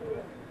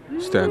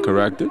 Stand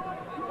corrected.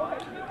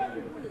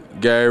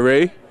 Gary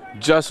Ray,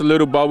 just a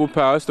little bubble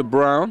pass to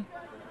Brown.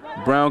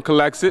 Brown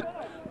collects it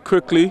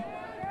quickly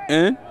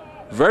in.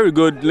 Very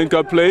good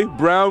link-up play.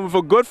 Brown with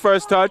a good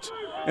first touch,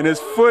 and his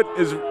foot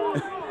is,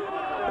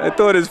 I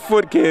thought his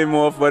foot came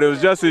off, but it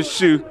was just his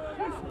shoe.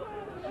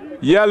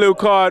 Yellow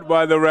card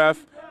by the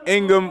ref.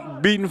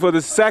 Ingham beaten for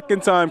the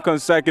second time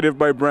consecutive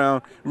by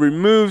Brown.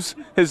 Removes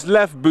his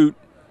left boot.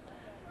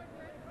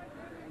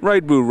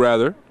 Right boot,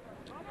 rather.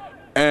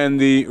 And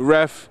the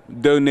ref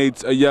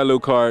donates a yellow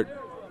card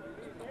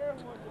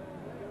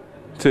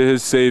to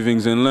his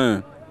savings and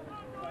loan.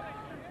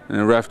 And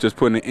the ref just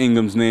putting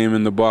Ingham's name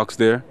in the box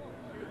there.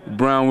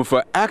 Brown with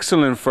an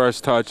excellent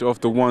first touch off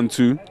the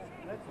 1-2.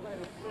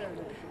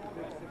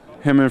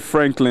 Him and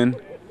Franklin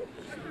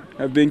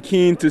have been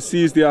keen to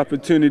seize the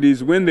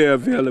opportunities when they're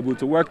available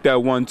to work that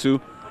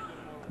 1-2.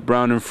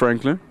 Brown and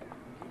Franklin.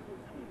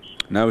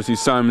 Now we see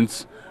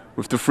Simons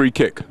with the free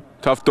kick.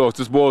 Tuff Dogs,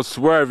 this ball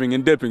swerving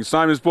and dipping.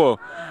 Simon's ball.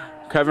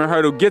 Kevin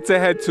Hurdle gets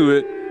ahead to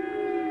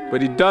it,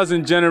 but he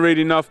doesn't generate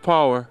enough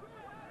power.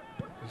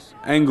 His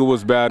angle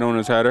was bad on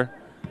his header.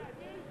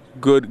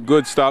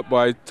 Good stop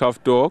by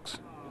Tuff Dogs.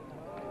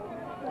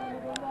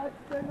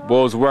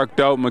 Ball's worked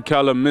out.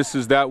 McKellar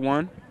misses that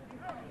one.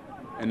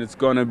 And it's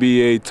going to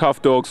be a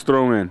Tuff Dogs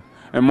throw-in.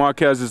 And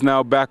Marquez is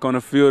now back on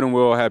the field, and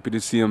we're all happy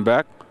to see him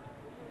back.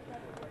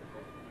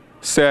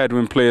 Sad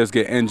when players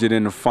get injured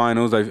in the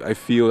finals. I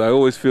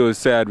always feel it's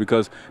sad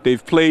because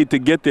they've played to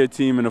get their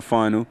team in the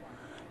final,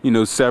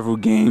 several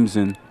games,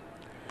 and,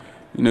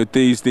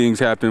 these things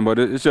happen. But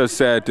it's just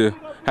sad to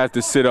have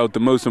to sit out the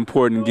most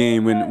important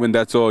game when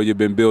that's all you've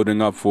been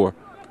building up for.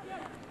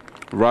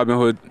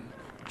 Robinhood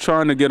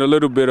trying to get a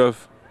little bit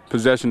of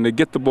possession to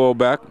get the ball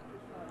back.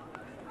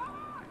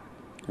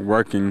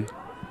 Working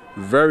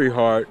very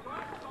hard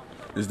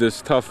is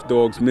this Tuff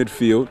Dogs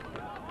midfield.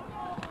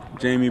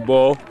 Jamie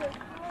Ball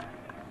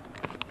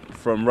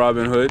from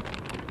Robinhood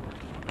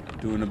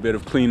doing a bit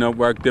of cleanup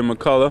work there.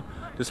 McCullough.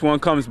 This one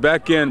comes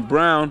back in.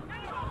 Brown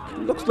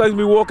looks like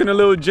he's walking a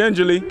little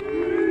gingerly.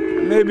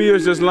 Maybe he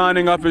was just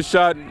lining up his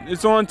shot.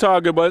 It's on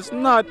target, but it's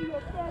not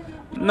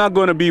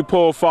going to be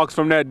Paul Fox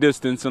from that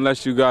distance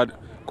unless you got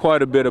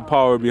quite a bit of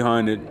power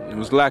behind it. It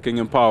was lacking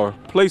in power.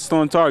 Placed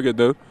on target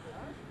though.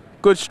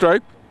 Good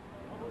strike.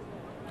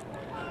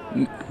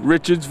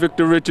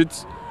 Victor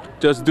Richards,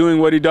 just doing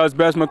what he does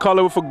best.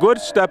 McCullough with a good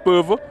step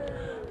over.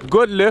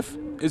 Good lift.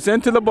 It's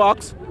into the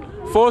box.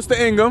 Falls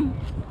to Ingham.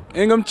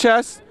 Ingham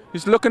chest.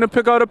 He's looking to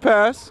pick out a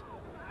pass.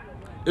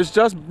 It's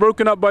just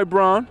broken up by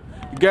Brown.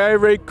 Gary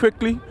Ray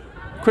quickly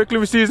quickly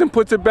receives and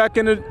puts it back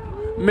in the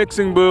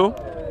mixing bowl,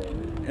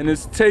 and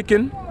it's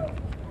taken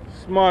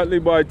smartly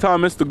by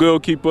Thomas, the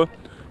goalkeeper,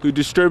 who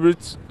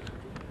distributes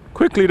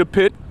quickly to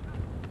Pitt.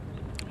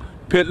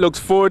 Pitt looks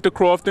forward to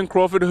Crofton.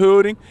 Crawford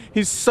holding.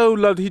 He's so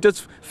loved. He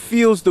just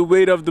feels the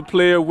weight of the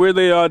player, where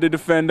they are, the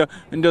defender,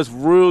 and just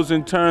rules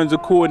and turns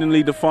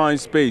accordingly to find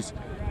space.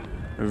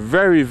 A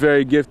very,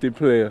 very gifted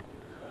player.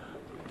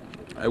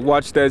 I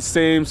watched that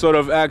same sort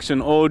of action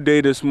all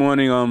day this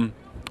morning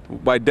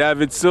by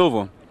David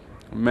Silva,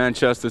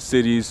 Manchester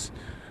City's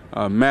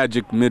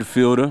magic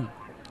midfielder,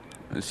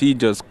 as he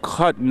just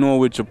cut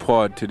Norwich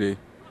apart today.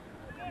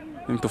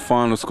 I think the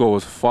final score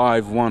was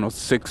 5-1 or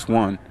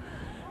 6-1.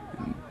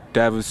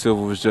 David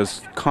Silva was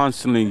just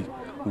constantly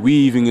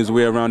weaving his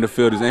way around the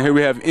fielders. And here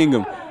we have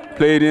Ingham,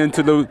 played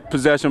into the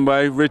possession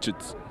by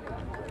Richards.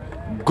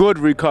 Good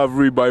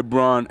recovery by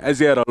Braun, as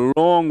he had a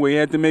long way. He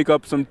had to make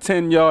up some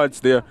 10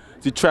 yards there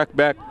as he tracked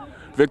back.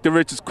 Victor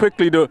Richards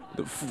quickly the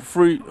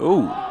free.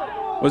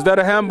 Oh, was that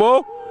a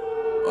handball?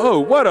 Oh,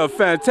 what a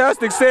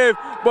fantastic save.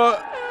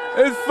 But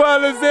it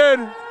follows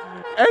in.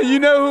 And you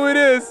know who it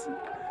is.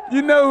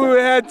 You know who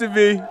it had to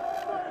be.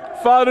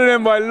 Followed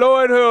in by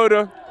Lloyd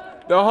Hilder,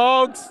 the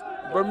Hogs,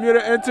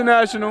 Bermuda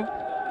International.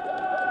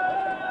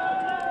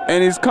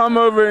 And he's come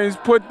over and he's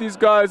put these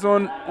guys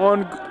on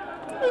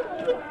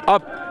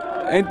up.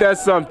 Ain't that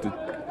something?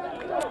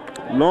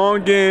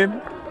 Long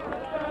game.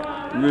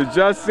 We were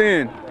just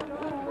saying,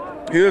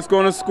 here's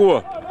going to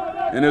score.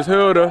 And it's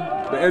Hilder,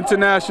 the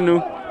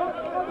international.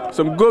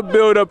 Some good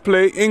build-up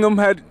play. Ingham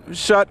had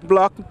shot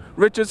block.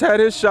 Richards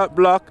had his shot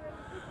block.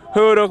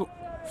 Hilder,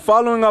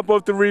 following up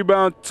off the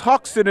rebound,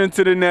 tucks it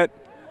into the net.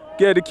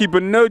 Yeah, the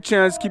keeper no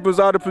chance. Keeper's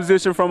out of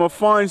position from a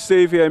fine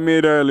save he had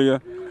made earlier,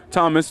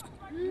 Thomas.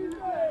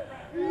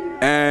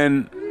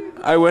 And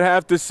I would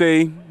have to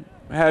say,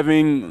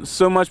 having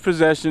so much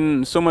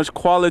possession, so much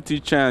quality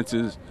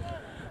chances,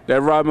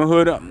 that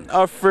Robinhood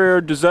are fair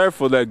deserve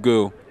for that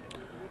goal.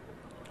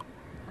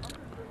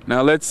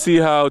 Now let's see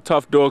how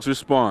Tough Dogs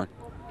respond.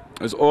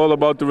 It's all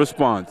about the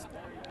response.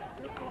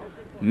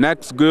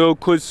 Next goal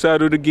could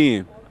settle the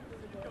game.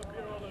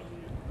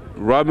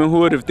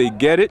 Robinhood, if they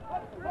get it,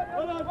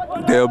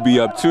 they'll be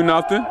up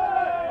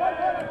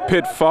 2-0.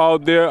 Pitt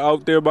fouled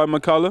out there by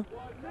McCullough.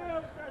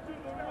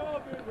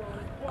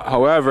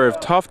 However, if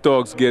Tough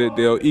Dogs get it,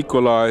 they'll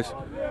equalize,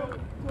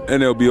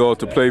 and they'll be all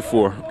to play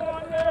for.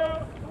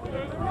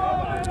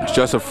 It's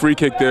just a free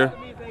kick there.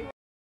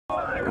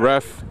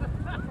 Ref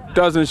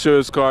doesn't show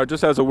his card,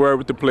 just has a word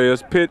with the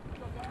players. Pitt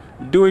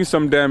doing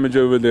some damage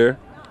over there.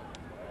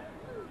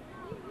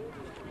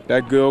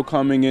 That goal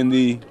coming in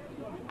the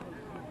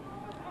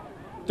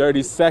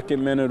 32nd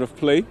minute of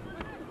play.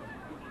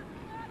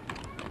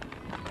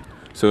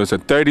 So it's a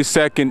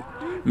 32nd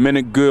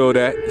minute goal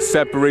that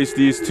separates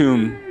these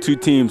two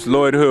teams.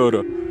 Lloyd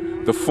Hilder,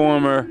 the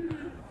former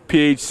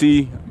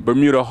PHC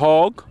Bermuda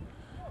Hog,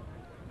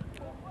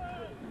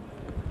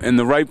 in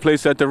the right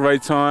place at the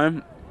right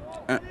time,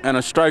 and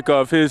a striker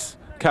of his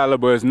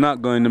caliber is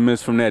not going to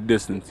miss from that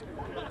distance.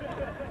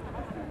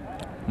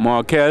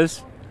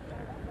 Marquez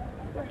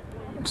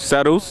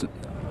settles,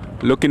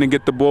 looking to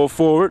get the ball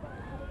forward.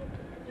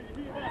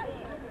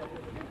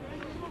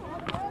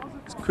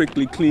 It's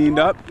quickly cleaned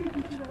up.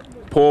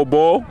 Poor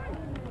ball.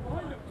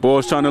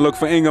 Ball's trying to look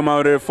for Ingham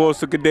out there.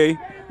 Forced to Cadet.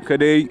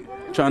 Cadet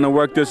trying to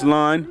work this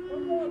line.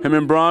 Him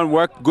and Braun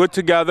work good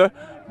together.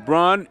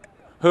 Braun,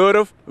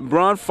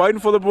 Braun fighting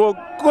for the ball.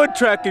 Good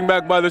tracking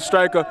back by the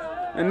striker.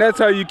 And that's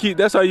how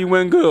you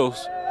win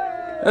goals.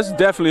 That's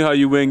definitely how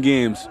you win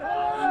games.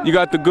 You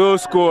got the goal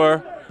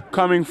scorer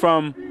coming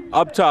from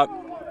up top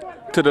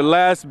to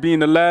being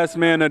the last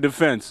man of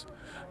defense.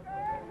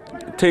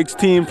 It takes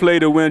team play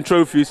to win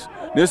trophies.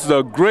 This is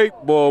a great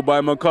ball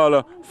by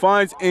McCullough.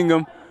 Finds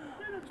Ingham.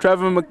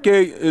 Trevor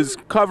McKay is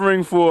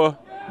covering for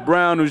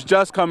Brown, who's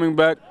just coming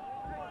back.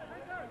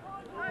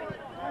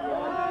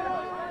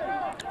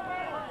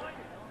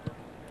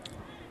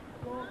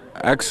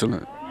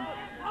 Excellent.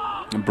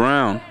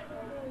 Brown.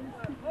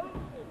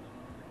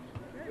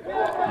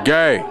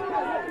 Gay,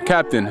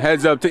 captain,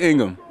 heads up to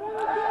Ingham.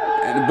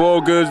 And the ball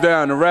goes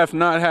down. The ref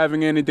not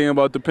having anything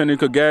about the penalty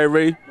because Gary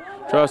Ray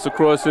tries to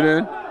cross it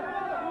in.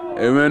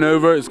 It went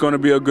over. It's going to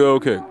be a goal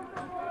kick.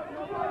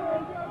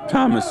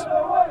 Thomas.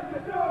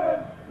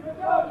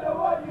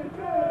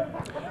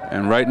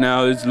 And right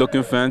now it's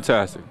looking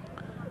fantastic.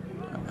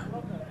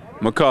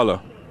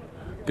 McCullough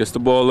gets the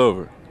ball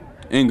over.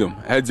 Ingham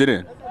heads it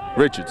in.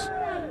 Richards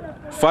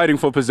fighting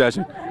for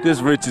possession. This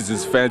Richards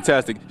is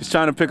fantastic. He's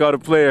trying to pick out a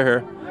player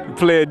here. The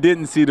player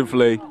didn't see the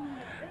play.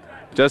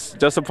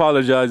 Just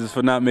apologizes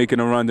for not making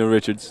a run to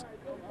Richards.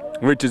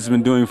 Richards has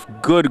been doing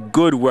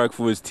good work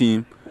for his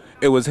team.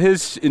 It was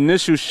his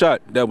initial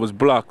shot that was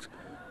blocked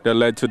that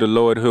led to the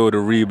Lloyd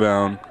Hilder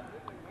rebound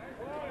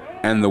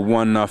and the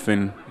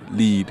 1-0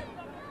 lead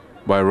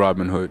by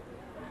Robinhood.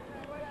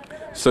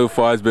 So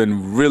far it's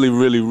been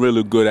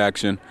really good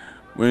action.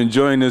 We're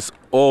enjoying this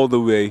all the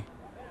way.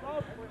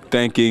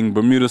 Thanking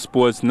Bermuda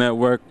Sports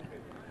Network,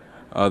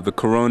 the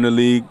Corona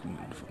League,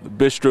 the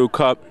Bistro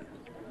Cup,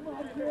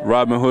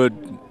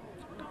 Robinhood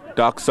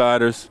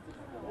Docksiders,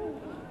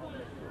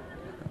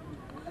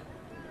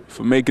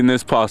 for making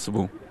this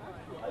possible.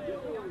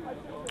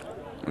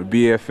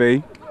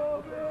 BFA.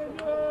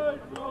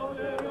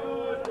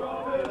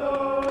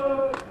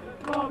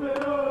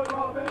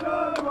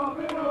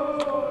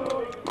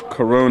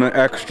 Corona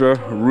Extra,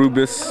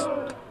 Rubis,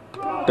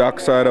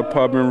 Docksider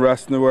Pub and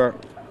Rest Network,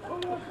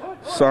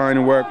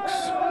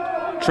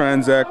 Signworks,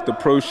 Transact, The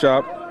Pro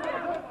Shop,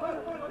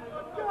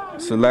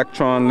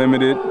 Selectron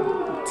Limited,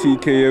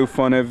 TKO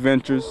Fun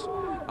Adventures,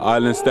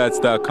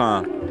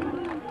 IslandStats.com.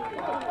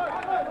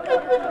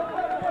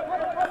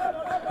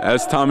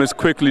 As Thomas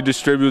quickly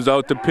distributes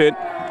out to Pitt,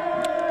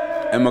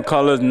 and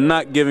McCullough's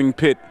not giving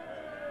Pitt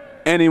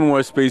any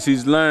more space.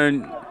 He's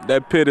learned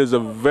that Pitt is a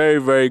very,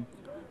 very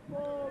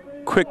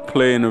quick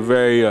play and a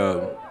very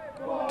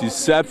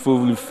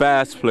deceptively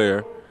fast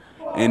player,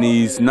 and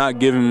he's not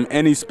giving him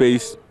any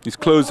space. He's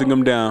closing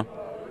him down,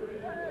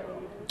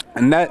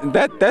 and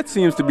that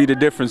seems to be the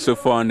difference so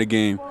far in the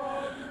game.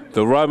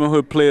 The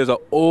Robinhood players are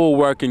all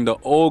working, they're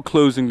all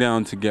closing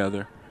down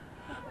together.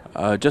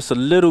 Just a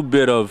little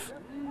bit of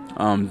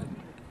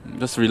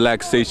just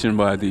relaxation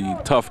by the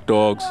Tuff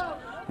dogs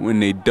when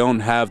they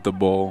don't have the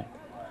ball,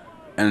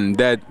 and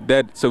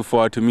that so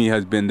far to me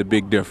has been the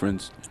big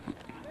difference.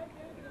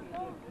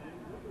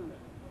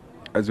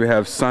 As we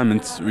have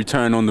Simon's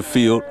return on the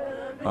field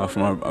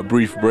from a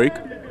brief break.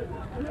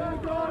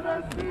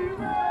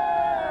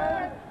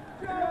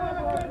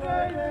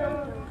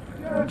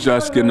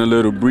 Just getting a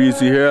little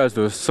breezy here as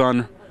the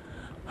sun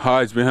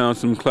hides behind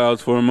some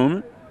clouds for a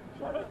moment.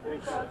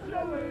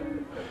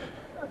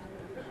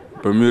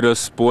 Bermuda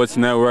Sports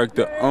Network,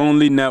 the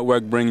only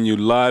network bringing you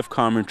live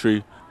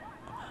commentary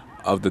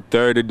of the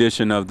 3rd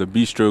edition of the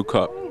Bistro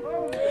Cup.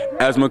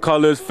 As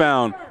McCullough is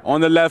found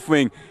on the left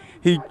wing,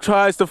 he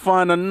tries to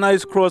find a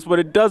nice cross, but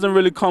it doesn't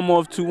really come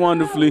off too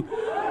wonderfully.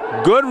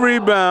 Good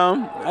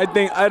rebound. I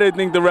didn't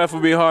think the ref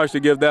would be harsh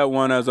to give that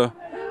one as a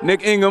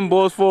Nick Ingham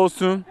ball falls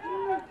to him.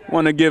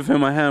 Want to give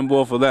him a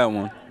handball for that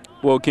one.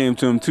 Ball came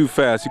to him too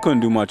fast. He couldn't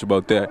do much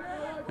about that.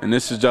 And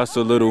this is just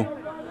a little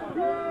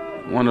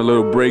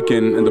break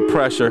in the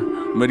pressure.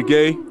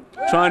 McGay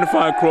trying to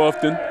find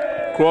Crofton.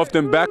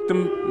 Crofton backed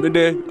him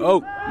midday.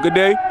 Oh, good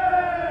day.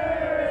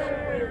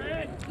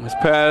 His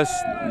pass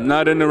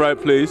not in the right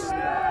place.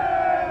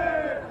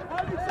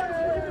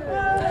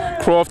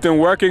 Crofton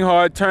working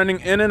hard,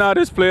 turning in and out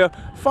his player,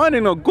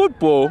 finding a good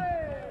ball.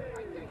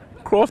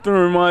 Crofton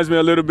reminds me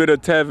a little bit of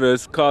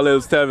Tevez,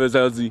 Carlos Tevez,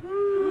 as he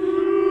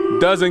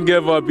doesn't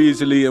give up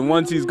easily, and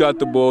once he's got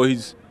the ball,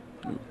 he's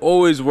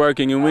always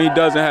working, and when he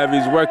doesn't have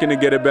it, he's working to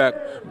get it back.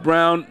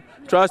 Brown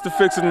tries to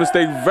fix his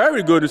mistake.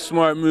 Very good, a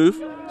smart move.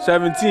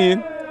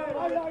 17.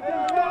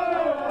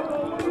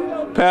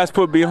 Pass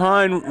put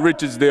behind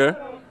Richards there.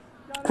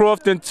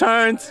 Crofton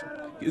turns.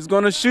 He's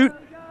going to shoot.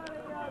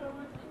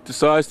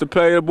 Decides to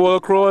play the ball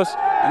across,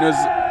 and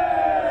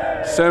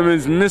as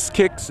Simmons missed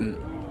kicks, and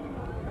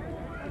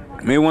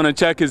may want to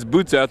check his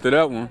boots after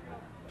that one,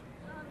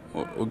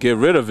 or get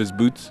rid of his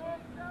boots.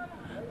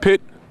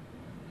 Pitt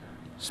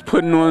is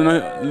putting on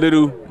a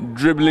little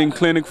dribbling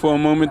clinic for a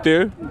moment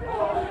there,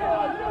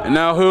 and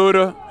now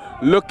Hilda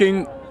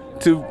looking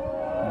to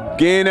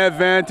gain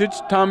advantage.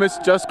 Thomas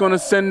just going to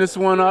send this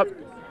one up.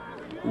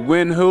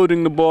 Wynn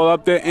holding the ball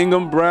up there.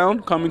 Ingham,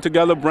 Brown coming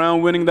together.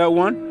 Brown winning that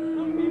one.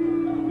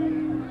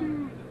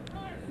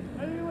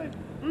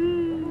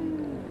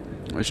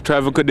 It's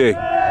Trevor Cadet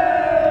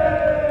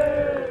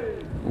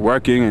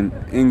working, and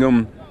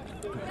Ingham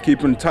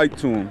keeping tight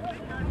to him.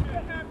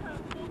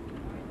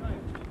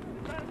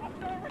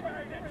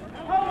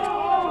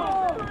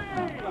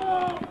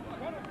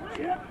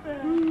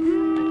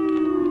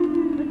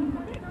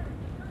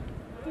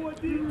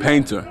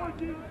 Painter.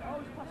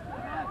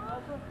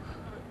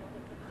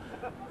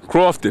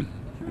 Crofton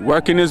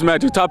working his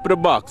magic, top of the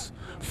box.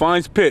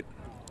 Finds Pitt,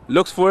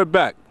 looks for it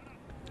back.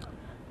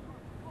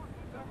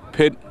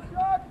 Pitt.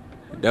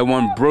 That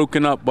one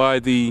broken up by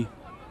the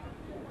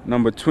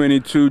number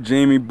 22,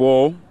 Jamie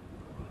Ball.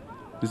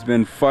 He's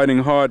been fighting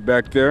hard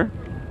back there.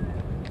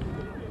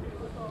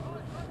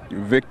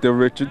 Victor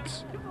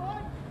Richards.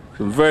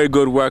 Some very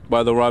good work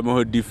by the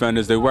Robinhood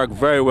defenders. They work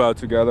very well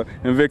together.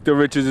 And Victor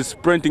Richards is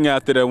sprinting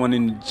after that one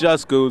and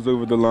just goes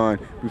over the line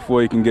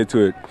before he can get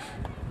to it.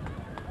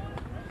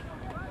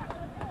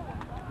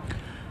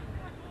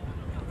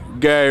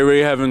 Gary Ray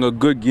having a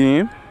good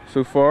game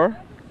so far.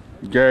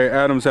 Gary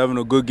Adams having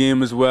a good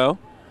game as well.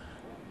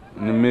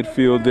 In the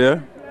midfield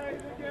there.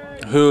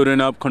 Holding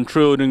up,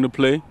 controlling the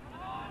play.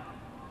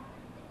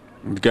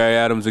 Gary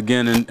Adams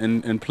again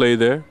in play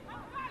there.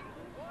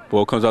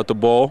 Ball comes out the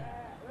ball.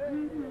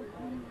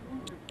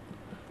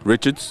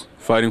 Richards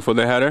fighting for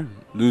the header.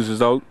 Loses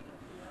out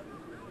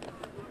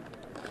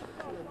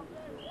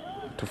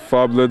to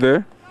Fabler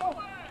there.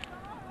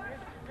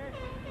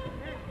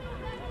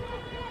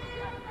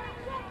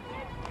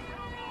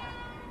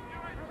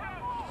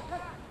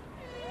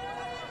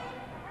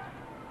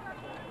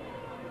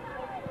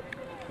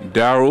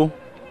 Darrell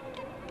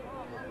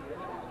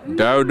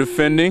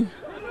defending.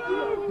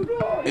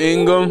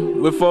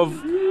 Ingham with a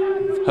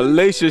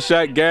Hellacious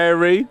shot.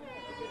 Gary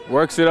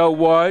works it out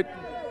wide.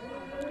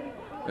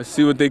 Let's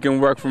see what they can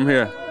work from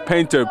here.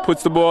 Painter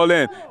puts the ball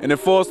in, and it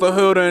falls to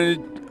Hilda,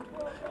 and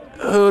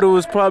Hilda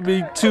was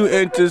probably 2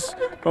 inches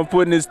from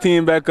putting his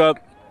team back up,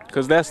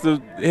 because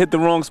hit the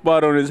wrong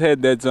spot on his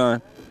head that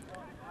time.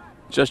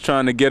 Just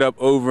trying to get up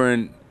over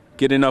and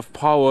get enough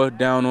power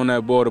down on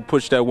that ball to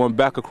push that one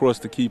back across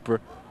the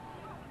keeper.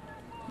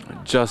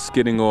 Just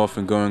getting off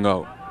and going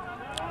out.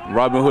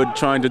 Robinhood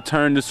trying to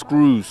turn the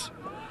screws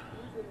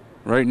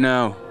right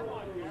now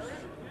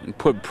and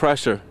put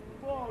pressure,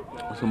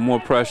 some more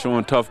pressure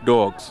on Tuff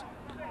Dogs.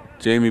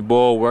 Jamie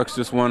Ball works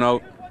this one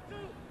out.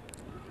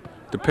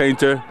 The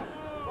Painter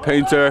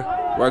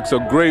works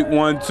a great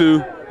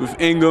 1-2 with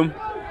Ingham.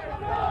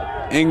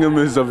 Ingham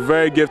is a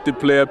very gifted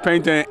player.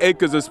 Painter in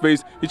acres of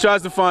space. He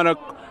tries to find a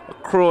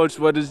crotch,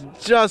 but it's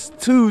just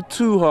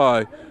too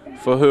high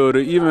for Hilda.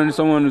 Even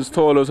someone as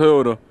tall as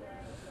Hilda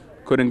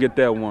couldn't get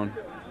that one.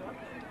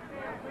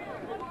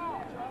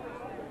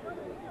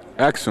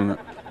 Excellent.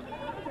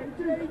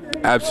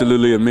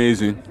 Absolutely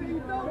amazing.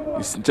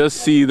 You just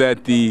see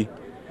that the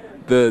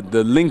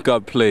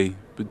link-up play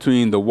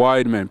between the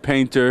wide men,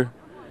 Painter,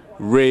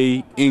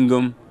 Ray,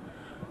 Ingham,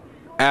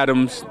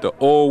 Adams, they're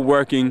all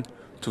working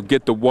to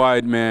get the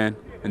wide man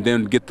and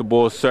then get the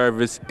ball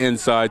service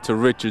inside to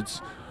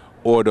Richards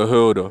or to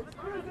Hilda.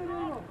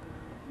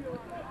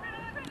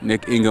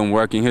 Nick Ingham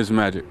working his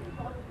magic.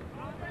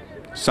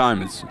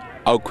 Simons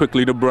out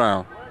quickly to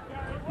Brown.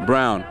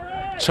 Brown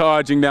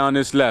charging down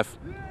this left.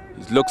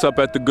 He looks up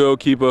at the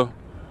goalkeeper.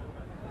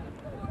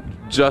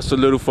 Just a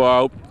little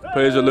far out.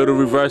 Plays a little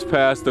reverse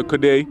pass to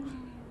Kadey.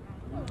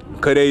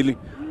 Kadey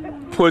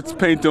puts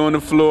Painter on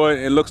the floor.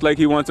 It looks like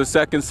he wants a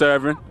second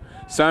serving.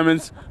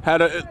 Simons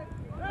had an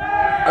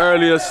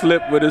earlier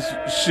slip with his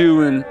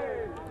shoe, and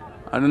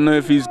I don't know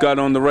if he's got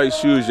on the right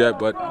shoes yet,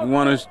 but you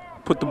want to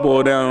put the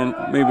ball down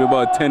maybe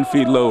about 10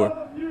 feet lower.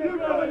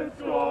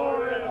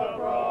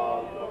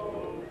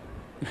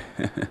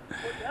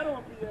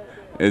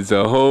 It's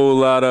a whole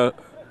lot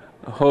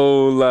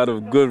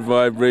of good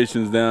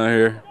vibrations down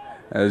here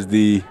as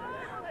the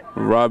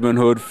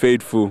Robinhood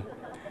faithful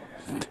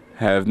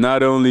have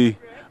not only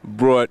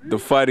brought the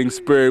fighting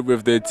spirit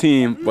with their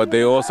team, but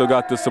they also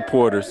got the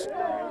supporters.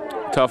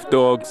 Tuff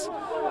Dogs.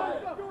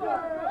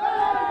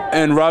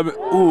 And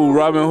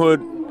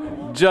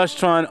Robinhood just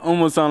trying,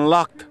 almost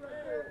unlocked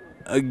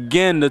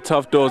again the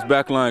Tuff Dogs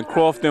backline.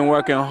 Crofton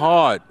working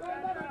hard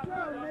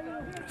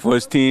for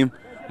his team.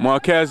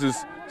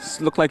 Marquez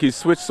look like he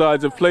switched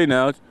sides of play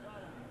now.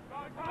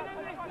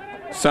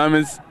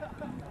 Simons,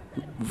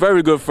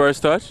 very good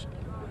first touch.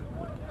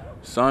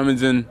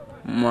 Simons and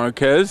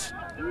Marquez.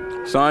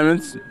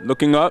 Simons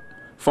looking up,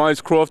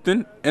 finds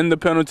Crofton in the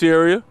penalty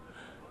area.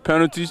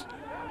 Penalties,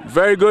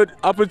 very good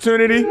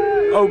opportunity.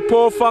 Oh,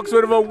 Paul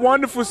Foxworth with a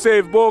wonderful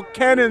save. Ball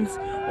cannons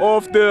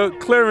off the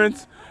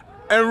clearance.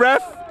 And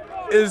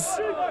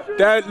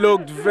that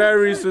looked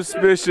very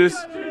suspicious.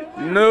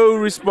 No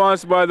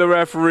response by the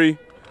referee.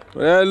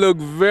 But that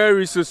looked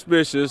very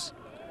suspicious.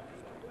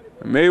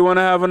 I may want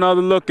to have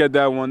another look at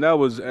that one. That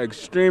was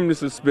extremely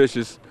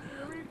suspicious.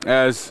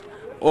 As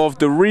off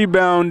the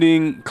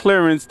rebounding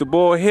clearance, the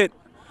ball hit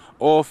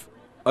off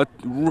a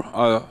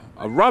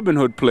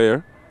Robinhood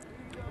player.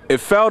 It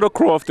fell to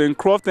Crofton.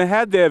 Crofton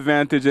had the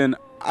advantage, and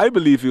I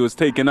believe he was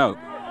taken out.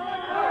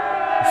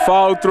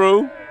 Foul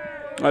throw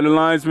by the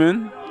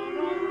linesman.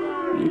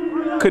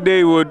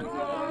 Kadey would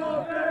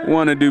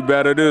want to do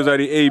better. Those are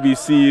the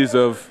ABCs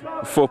of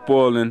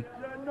football, and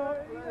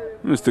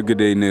Mr.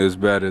 Kadey knows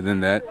better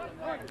than that.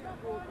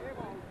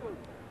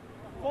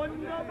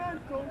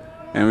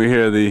 And we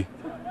hear the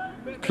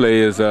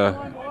players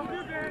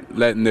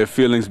letting their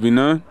feelings be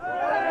known.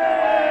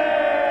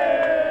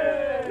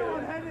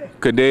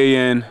 Kadey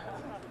and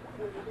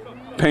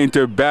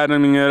Painter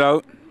battling it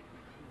out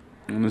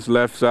on this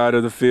left side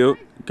of the field.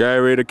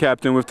 Gary, the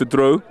captain, with the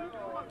throw.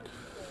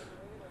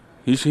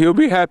 He'll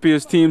be happy.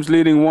 His team's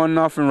leading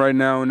 1-0 right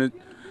now, and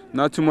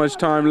not too much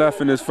time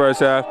left in this first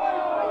half.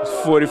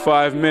 It's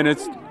 45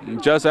 minutes,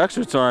 just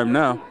extra time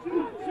now.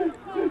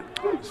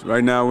 So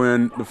right now we're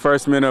in the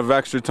first minute of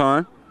extra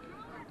time.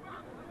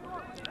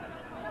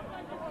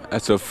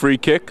 That's a free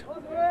kick.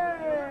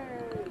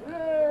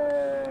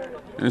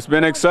 And it's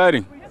been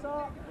exciting.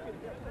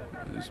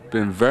 It's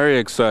been very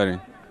exciting.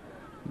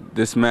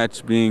 This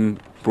match being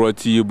brought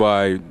to you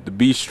by the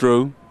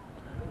Bistro,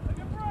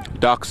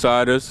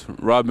 Docksiders,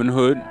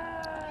 Robinhood,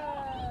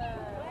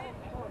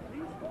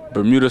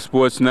 Bermuda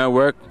Sports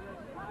Network,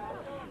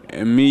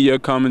 and me, your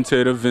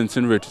commentator,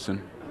 Vincent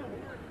Richardson.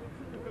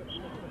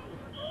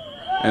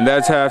 And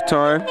that's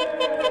halftime.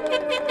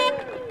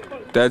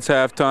 That's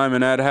halftime,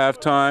 and at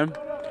halftime,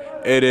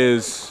 it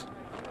is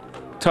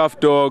Tuff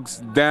Dogs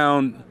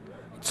down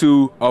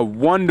to a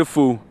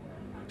wonderful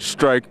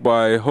strike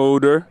by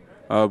Holder,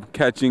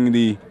 catching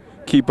the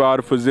keeper out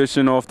of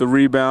position off the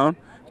rebound,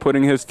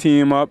 putting his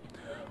team up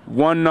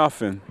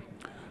 1-0.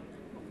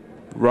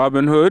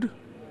 Robinhood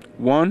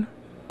 1,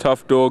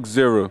 Tuff Dogs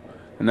 0,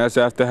 and that's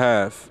after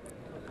half.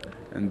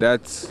 And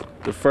that's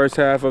the first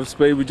half of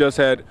Spade. We just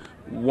had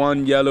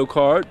 1 yellow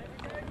card.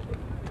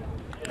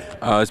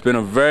 It's been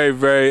a very,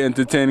 very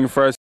entertaining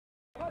first.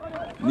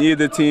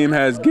 Neither team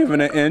has given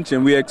an inch,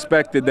 and we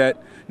expected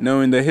that,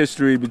 knowing the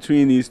history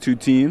between these two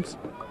teams.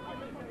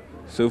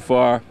 So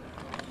far,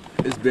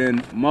 it's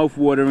been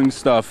mouth-watering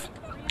stuff,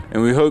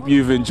 and we hope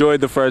you've enjoyed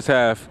the first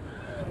half,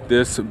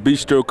 this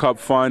Bistro Cup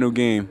final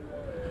game.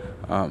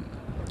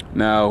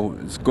 Now,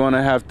 it's going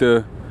to have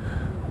to,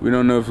 we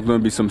don't know if it's going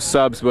to be some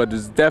subs, but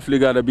there's definitely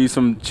got to be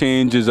some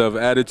changes of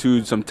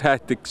attitude, some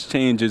tactics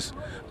changes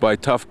by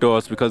Tuff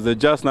Dogs, because they're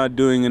just not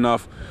doing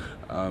enough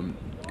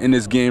in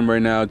this game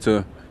right now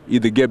to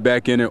either get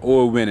back in it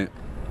or win it.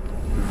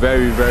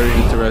 Very, very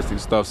interesting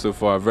stuff so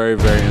far. Very,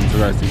 very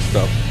interesting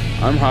stuff.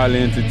 I'm highly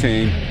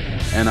entertained,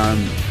 and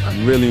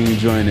I'm really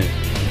enjoying it.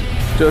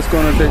 Just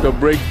gonna take a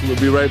break. We'll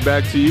be right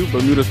back to you.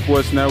 Bermuda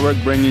Sports Network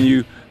bringing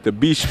you the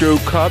Bistro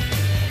Cup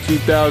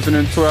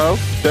 2012,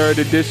 3rd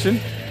edition,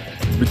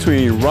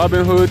 between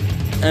Robinhood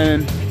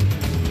and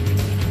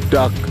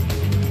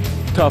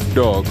Tuff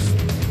Dogs.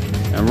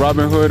 And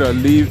Robinhood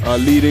are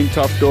leading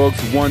Tuff Dogs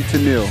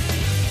 1-0.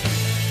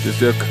 This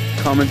is your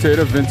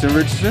commentator, Vincent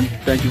Richardson.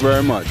 Thank you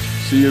very much.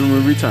 See you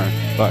when we return.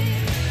 Bye.